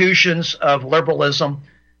institutions of liberalism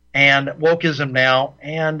and wokeism now,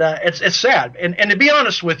 and it's sad. And to be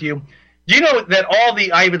honest with you, do you know that all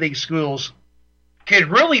the Ivy League schools could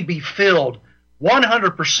really be filled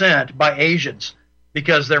 100% by Asians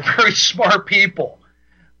because they're very smart people.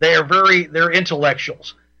 They're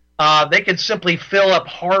intellectuals. They could simply fill up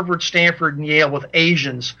Harvard, Stanford, and Yale with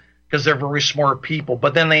Asians because they're very smart people.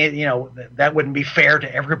 But then that wouldn't be fair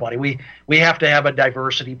to everybody. We have to have a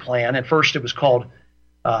diversity plan. At first it was called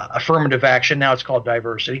affirmative action. Now it's called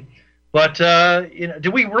diversity. But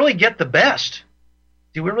do we really get the best?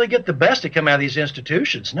 Do we really get the best to come out of these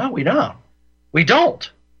institutions? No, we don't. We don't.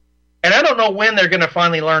 And I don't know when they're going to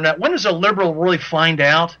finally learn that. When does a liberal really find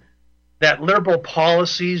out that liberal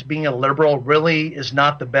policies, being a liberal, really is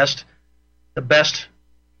not the best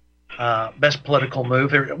political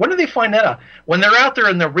move? When do they find that out? When they're out there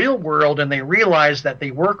in the real world and they realize that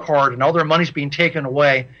they work hard and all their money's being taken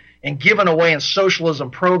away and given away in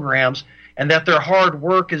socialism programs, and that their hard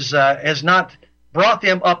work has not brought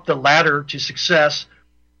them up the ladder to success,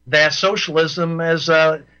 that socialism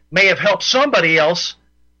may have helped somebody else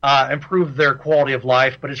improve their quality of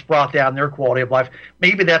life, but it's brought down their quality of life.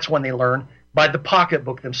 Maybe that's when they learn, by the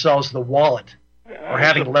pocketbook themselves, the wallet, or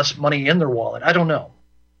having less money in their wallet. I don't know.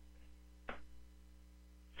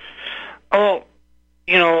 Oh,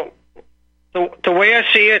 the way I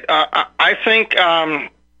see it, I think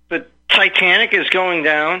the Titanic is going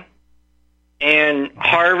down, and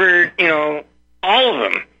Harvard, all of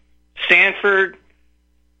them, Stanford,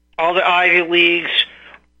 all the Ivy Leagues,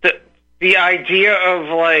 the idea of,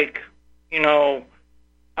 like,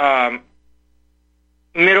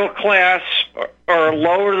 middle class or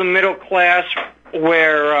lower the middle class,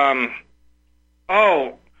 where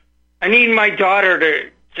I need my daughter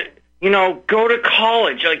to go to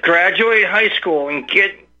college, like graduate high school and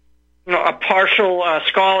get a partial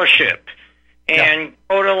scholarship, and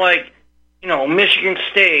go to, like, Michigan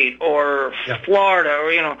State or Florida,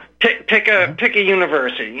 or pick a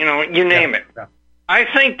university, you name it. Yeah. I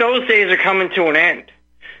think those days are coming to an end,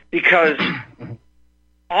 because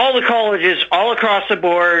all the colleges all across the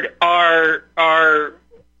board are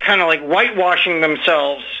kind of like whitewashing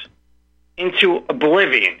themselves into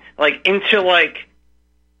oblivion, into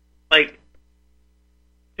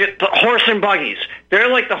the horse and buggies. They're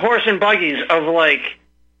like the horse and buggies of, like,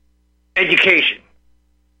 education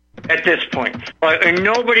at this point. And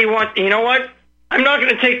nobody wants. You know what? I'm not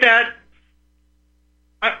going to take that.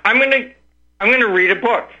 I'm going to read a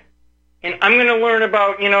book, and I'm going to learn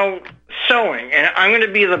about, sewing, and I'm going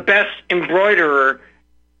to be the best embroiderer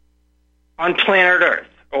on planet Earth,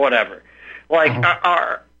 or whatever. Like,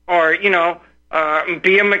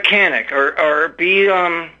 be a mechanic, or be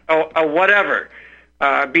a whatever.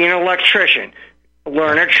 be an electrician,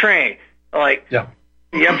 learn a trade, like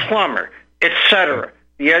be a plumber, etc.,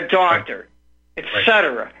 be a doctor,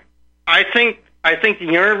 etc. I think the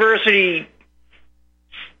university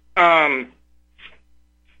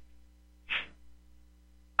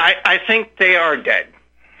I think they are dead.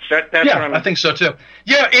 That's what I think so too.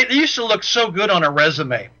 Yeah, it used to look so good on a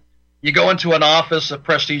resume. You go into an office, a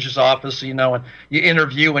prestigious office, and you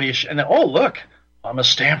interview, and oh, look, I'm a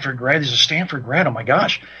Stanford grad. He's a Stanford grad. Oh my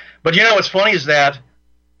gosh! But what's funny is that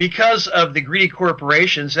because of the greedy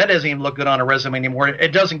corporations, that doesn't even look good on a resume anymore.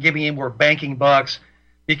 It doesn't give you any more banking bucks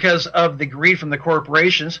because of the greed from the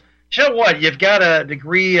corporations. You know what? You've got a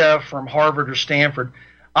degree from Harvard or Stanford.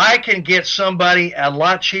 I can get somebody a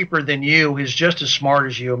lot cheaper than you who's just as smart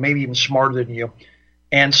as you, maybe even smarter than you.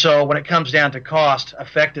 And so when it comes down to cost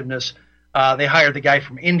effectiveness, they hired the guy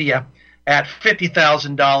from India at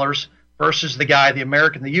 $50,000 versus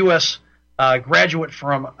the U.S. Graduate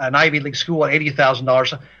from an Ivy League school at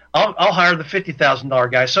 $80,000. I'll hire the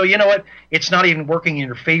 $50,000 guy. So you know what? It's not even working in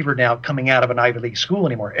your favor now coming out of an Ivy League school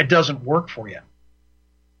anymore. It doesn't work for you.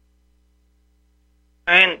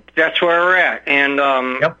 And that's where we're at. And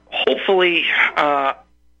hopefully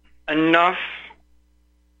enough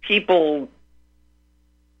people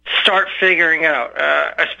start figuring out,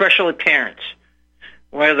 especially parents,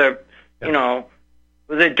 whether,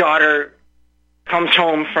 the daughter comes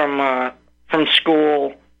home from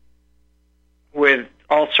school with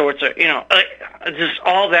all sorts of, just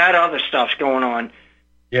all that other stuff's going on.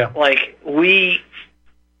 Yeah. Like, we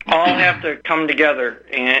all have to come together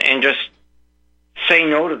and just say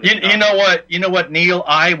no to this. You know what, Neil?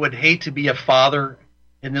 I would hate to be a father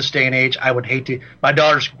in this day and age. I would hate to. My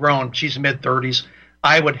daughter's grown. She's mid-30s.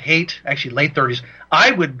 I would hate, actually late 30s.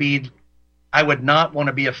 I would not want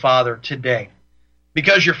to be a father today.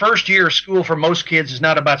 Because your first year of school for most kids is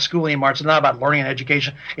not about school anymore. It's not about learning and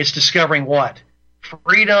education. It's discovering what?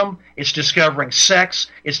 Freedom. It's discovering sex.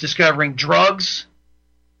 It's discovering drugs.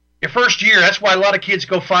 Your first year, that's why a lot of kids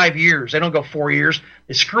go 5 years. They don't go 4 years.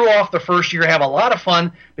 They screw off the first year, have a lot of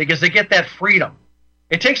fun because they get that freedom.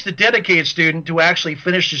 It takes the dedicated student to actually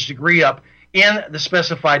finish his degree up in the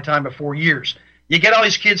specified time of 4 years. You get all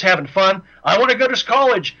these kids having fun. I want to go to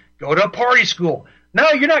college. Go to a party school.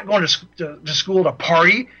 No, you're not going to school to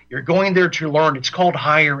party. You're going there to learn. It's called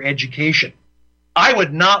higher education. I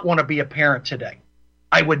would not want to be a parent today.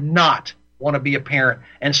 I would not want to be a parent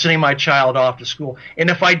and sending my child off to school. And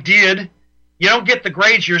if I did, you don't get the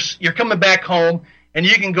grades. You're coming back home, and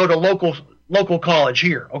you can go to local college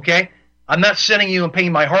here, okay? I'm not sending you and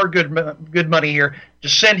paying my hard good money here.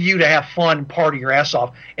 Just send you to have fun and party your ass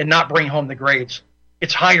off and not bring home the grades.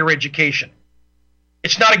 It's higher education.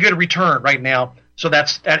 It's not a good return right now, so that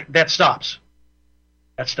stops.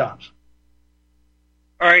 That stops.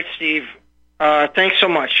 All right, Steve. Thanks so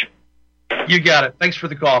much. You got it. Thanks for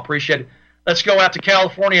the call. Appreciate it. Let's go out to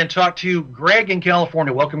California and talk to Greg in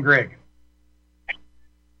California. Welcome, Greg.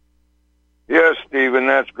 Yes, Stephen,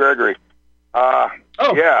 that's Gregory. Yeah.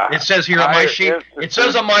 It says here on my sheet. It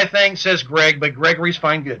says on my thing, says Greg, but Gregory's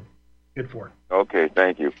fine. Good for it. Okay,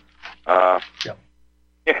 thank you. I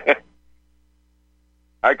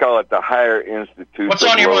call it the Higher Institute. What's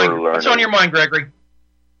on your mind? What's on your mind, Gregory?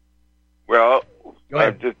 Well,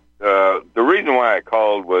 the reason why I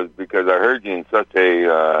called was because I heard you in such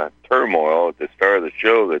a turmoil at the start of the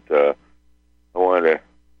show that I wanted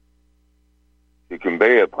to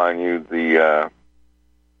convey upon you the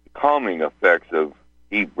calming effects of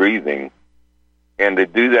deep breathing, and to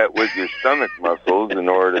do that with your stomach muscles in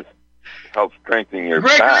order to help strengthen your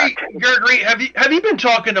back. Gregory, have you been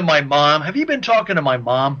talking to my mom? Have you been talking to my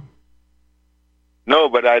mom? No,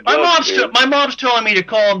 but my mom's telling me to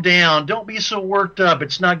calm down. Don't be so worked up.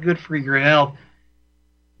 It's not good for your health.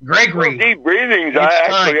 Gregory, deep breathing's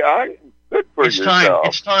actually good for yourself.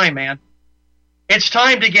 It's time, man. It's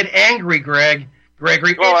time to get angry, Gregory.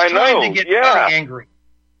 Well, it's time to get very angry.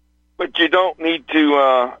 But you don't need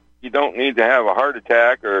to. You don't need to have a heart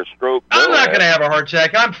attack or a stroke. I'm not going to have a heart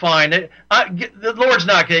attack. I'm fine. The Lord's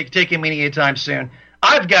not taking me anytime soon.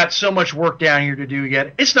 I've got so much work down here to do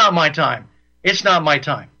yet. It's not my time. It's not my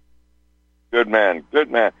time. Good man.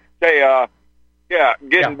 Hey,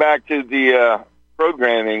 getting back to the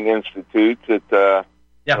programming institutes at the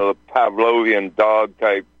Pavlovian dog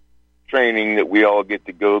type training that we all get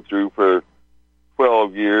to go through for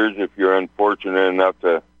 12 years if you're unfortunate enough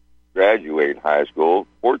to graduate high school.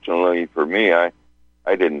 Fortunately for me, I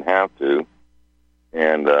didn't have to.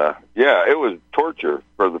 And, it was torture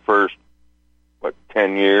for the first,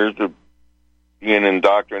 10 years of being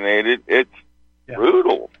indoctrinated. It's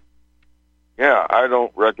brutal. Yeah, I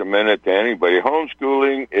don't recommend it to anybody.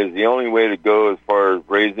 Homeschooling is the only way to go as far as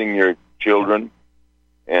raising your children.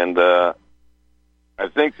 And I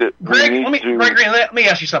think that Gregory, let me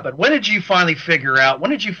ask you something. When did you figure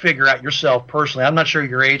out yourself personally, I'm not sure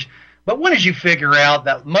your age, but when did you figure out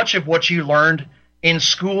that much of what you learned in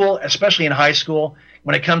school, especially in high school,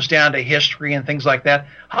 when it comes down to history and things like that,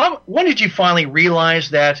 when did you finally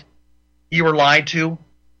realize that you were lied to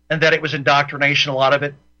and that it was indoctrination, a lot of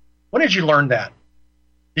it? When did you learn that?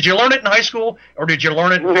 Did you learn it in high school, or did you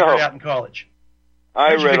learn it and figure it out in college?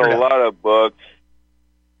 I read a lot of books.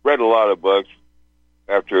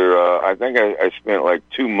 After, I think I spent like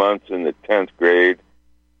 2 months in the 10th grade,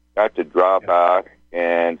 got to drop out,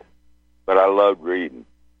 but I loved reading.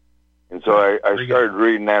 And so I started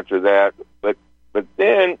reading after that. But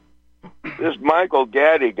then this Michael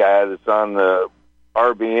Gaddy guy that's on the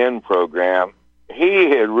RBN program, he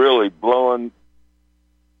had really blown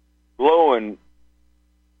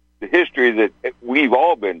the history that we've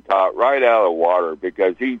all been taught right out of the water,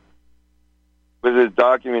 because he, with his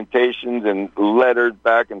documentations and letters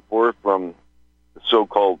back and forth from the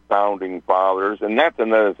so-called founding fathers, and that's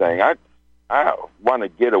another thing. I want to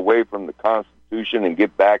get away from the Constitution and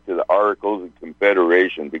get back to the Articles of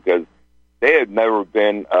Confederation, because they have never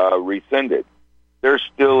been rescinded. They're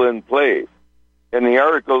still in place. And the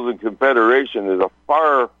Articles of Confederation is a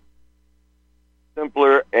far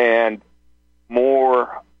simpler and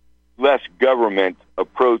less government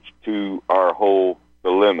approach to our whole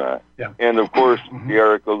dilemma. Yeah. And of course, the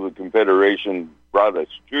Articles of Confederation brought us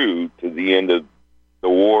through to the end of the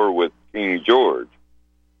war with King George.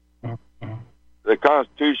 The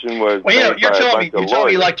Constitution was. Well, you're telling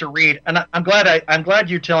me you like to read, and I'm glad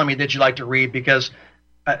you're telling me that you like to read, because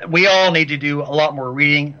we all need to do a lot more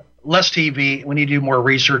reading, less TV. We need to do more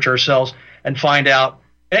research ourselves and find out.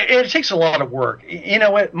 It takes a lot of work. You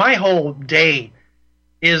know what? My whole day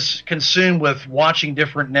is consumed with watching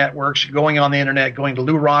different networks, going on the internet, going to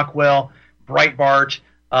Lou Rockwell, Breitbart,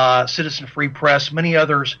 Citizen Free Press, many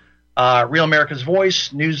others, Real America's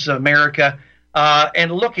Voice, News of America,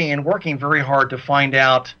 and looking and working very hard to find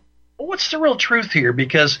out what's the real truth here,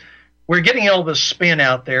 because we're getting all this spin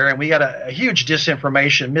out there, and we got a huge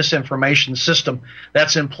misinformation system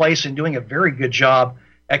that's in place and doing a very good job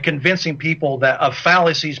at convincing people that of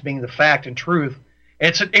fallacies being the fact and truth.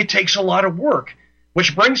 It takes a lot of work,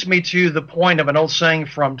 which brings me to the point of an old saying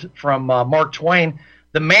from Mark Twain: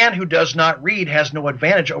 the man who does not read has no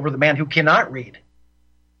advantage over the man who cannot read.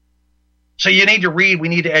 So you need to read. We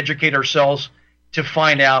need to educate ourselves to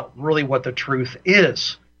find out really what the truth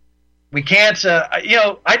is. We can't,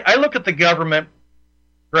 I look at the government,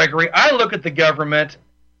 Gregory, I look at the government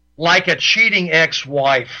like a cheating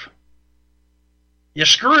ex-wife. You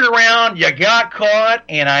screwed around, you got caught,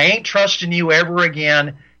 and I ain't trusting you ever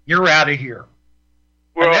again. You're out of here.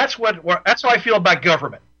 Well, and that's how I feel about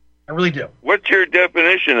government. I really do. What's your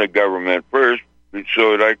definition of government first,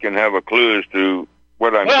 so that I can have a clue as to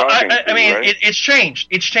what I'm talking to? I mean, right? It's changed.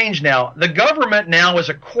 It's changed now. The government now is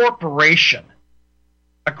a corporation.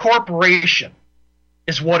 A corporation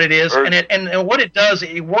is what it is, and what it does,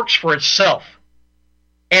 it works for itself,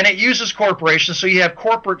 and it uses corporations. So you have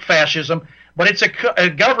corporate fascism, but it's a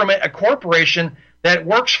government, a corporation that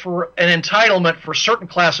works for an entitlement for a certain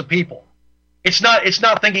class of people. It's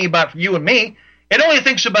not thinking about you and me. It only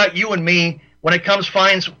thinks about you and me when it comes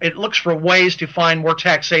it looks for ways to find more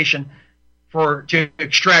taxation to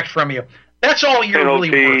extract from you. That's all you're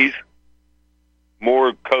really worth.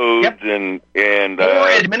 More codes and more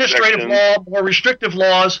administrative law, more restrictive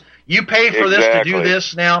laws. You pay for this to do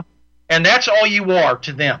this now, and that's all you are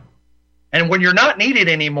to them. And when you're not needed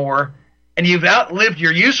anymore, and you've outlived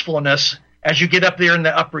your usefulness as you get up there in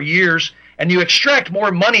the upper years, and you extract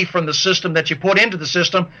more money from the system that you put into the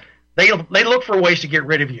system, they look for ways to get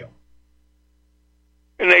rid of you.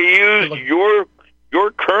 And they use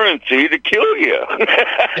your currency to kill you.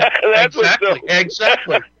 That's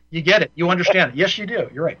exactly. You get it. You understand it. Yes, you do.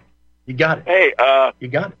 You're right. You got it. Hey, you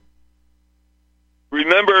got it.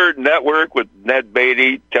 Remember Network with Ned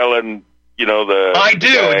Beatty telling, I do.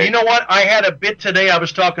 And you know what? I had a bit today I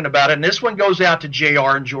was talking about it, and this one goes out to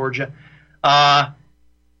JR in Georgia.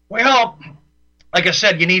 Well, like I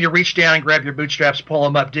said, you need to reach down and grab your bootstraps, pull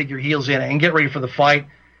them up, dig your heels in, and get ready for the fight.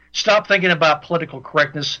 Stop thinking about political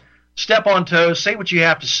correctness. Step on toes. Say what you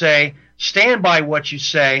have to say. Stand by what you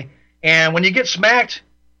say. And when you get smacked,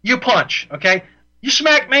 you punch, okay? You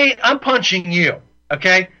smack me, I'm punching you,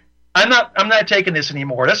 okay? I'm not taking this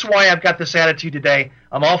anymore. That's why I've got this attitude today.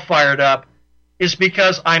 I'm all fired up. Is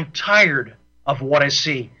because I'm tired of what I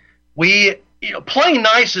see. Playing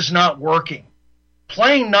nice is not working.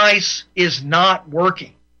 Playing nice is not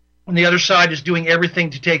working. and the other side is doing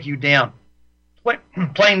everything to take you down.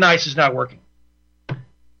 Playing nice is not working.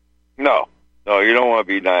 No, you don't want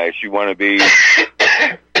to be nice. You want to be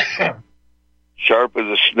sharp as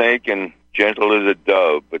a snake and gentle as a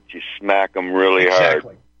dove, but you smack them really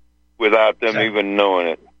hard without them even knowing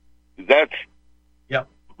it. That's a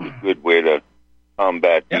good way to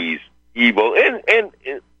combat these evil. And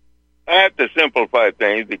I have to simplify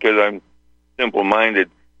things because I'm simple-minded.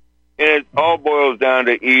 And it all boils down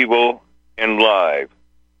to evil and live,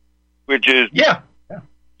 which is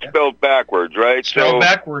spelled backwards, right? Spelled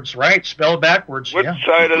backwards. What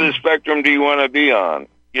side of the spectrum do you want to be on?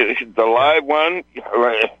 The live one?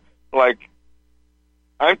 Like,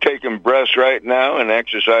 I'm taking breaths right now and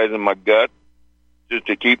exercising my gut just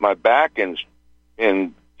to keep my back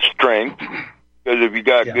in strength. Because if you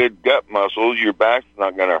got good gut muscles, your back's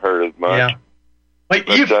not going to hurt as much. Yeah. But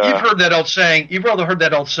you've heard that old saying. You've rather heard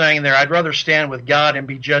that old saying there. I'd rather stand with God and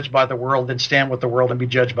be judged by the world than stand with the world and be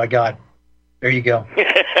judged by God. There you go.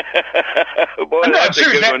 Boy, no, I'm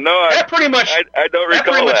serious. That pretty much. I don't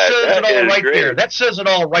recall that. Says it all right there. That says it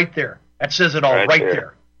all right there. That says it all right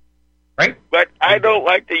there. Right? But I don't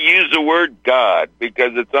like to use the word God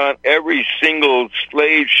because it's on every single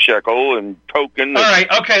slave shekel and token. All right.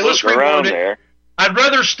 Okay. Let's reword it. There. I'd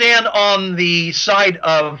rather stand on the side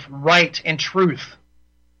of right and truth.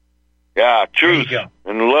 Yeah, truth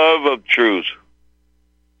and love of truth.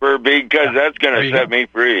 Because that's going to set me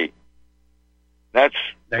free. That's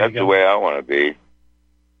the way I want to be.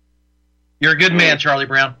 You're a good man, Charlie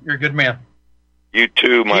Brown. You're a good man. You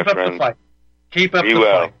too, my friend. Keep up the fight. Keep up the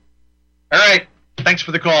fight. All right. Thanks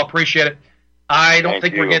for the call. Appreciate it. I don't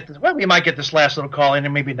think we'll get this. Well, we might get this last little call in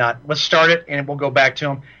and maybe not. Let's start it and we'll go back to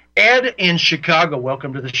him. Ed in Chicago,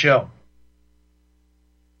 welcome to the show.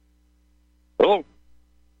 Hello.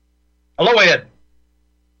 Hello, Ed.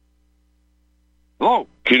 Hello.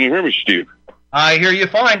 Can you hear me, Steve? I hear you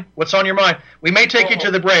fine. What's on your mind? We may take you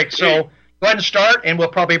to the break, so go ahead and start, and we'll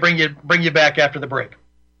probably bring you back after the break.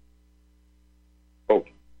 Oh.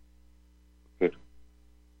 Good.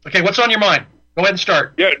 Okay, what's on your mind? Go ahead and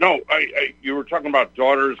start. Yeah, no, you were talking about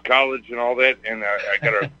daughters, college, and all that, and I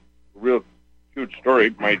got a real cute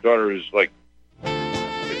story. My daughter is like,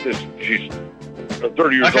 she's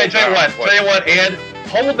 30 years old. Okay, tell you what, Ed,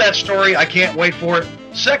 hold that story. I can't wait for it.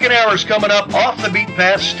 Second hour is coming up. Off the beaten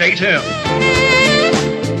path. Stay tuned.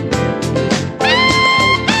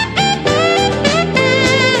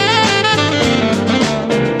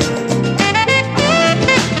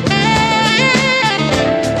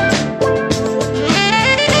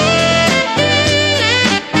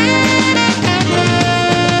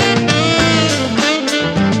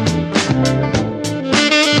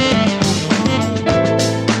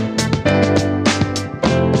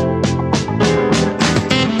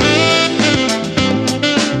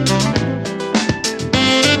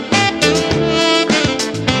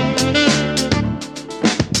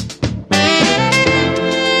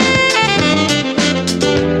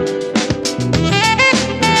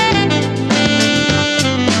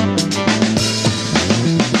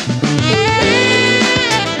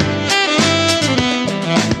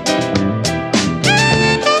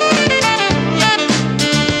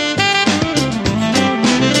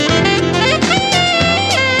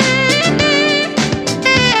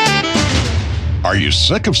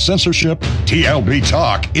 Sick of censorship? TLB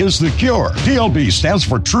Talk is the cure. TLB stands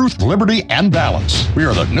for Truth, Liberty, and Balance. We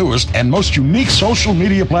are the newest and most unique social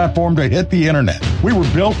media platform to hit the internet. We were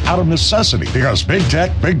built out of necessity because Big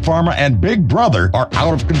Tech, Big Pharma, and Big Brother are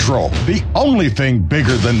out of control. The only thing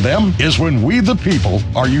bigger than them is when we, the people,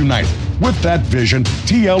 are united. With that vision,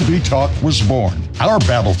 TLB Talk was born. Our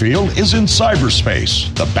battlefield is in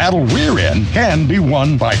cyberspace. The battle we're in can be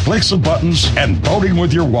won by clicks of buttons and voting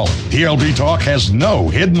with your wallet. TLB Talk has no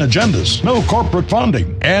hidden agendas, no corporate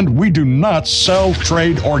funding, and we do not sell,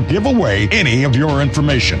 trade, or give away any of your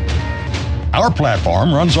information. Our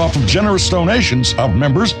platform runs off of generous donations of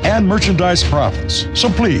members and merchandise profits. So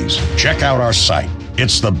please, check out our site.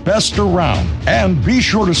 It's the best around. And be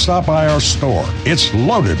sure to stop by our store. It's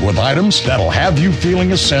loaded with items that'll have you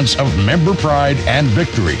feeling a sense of member pride and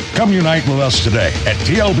victory. Come unite with us today at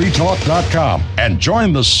tlbtalk.com and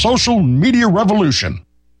join the social media revolution.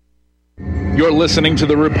 You're listening to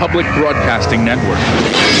the Republic Broadcasting Network.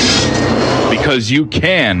 Because you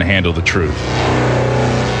can handle the truth.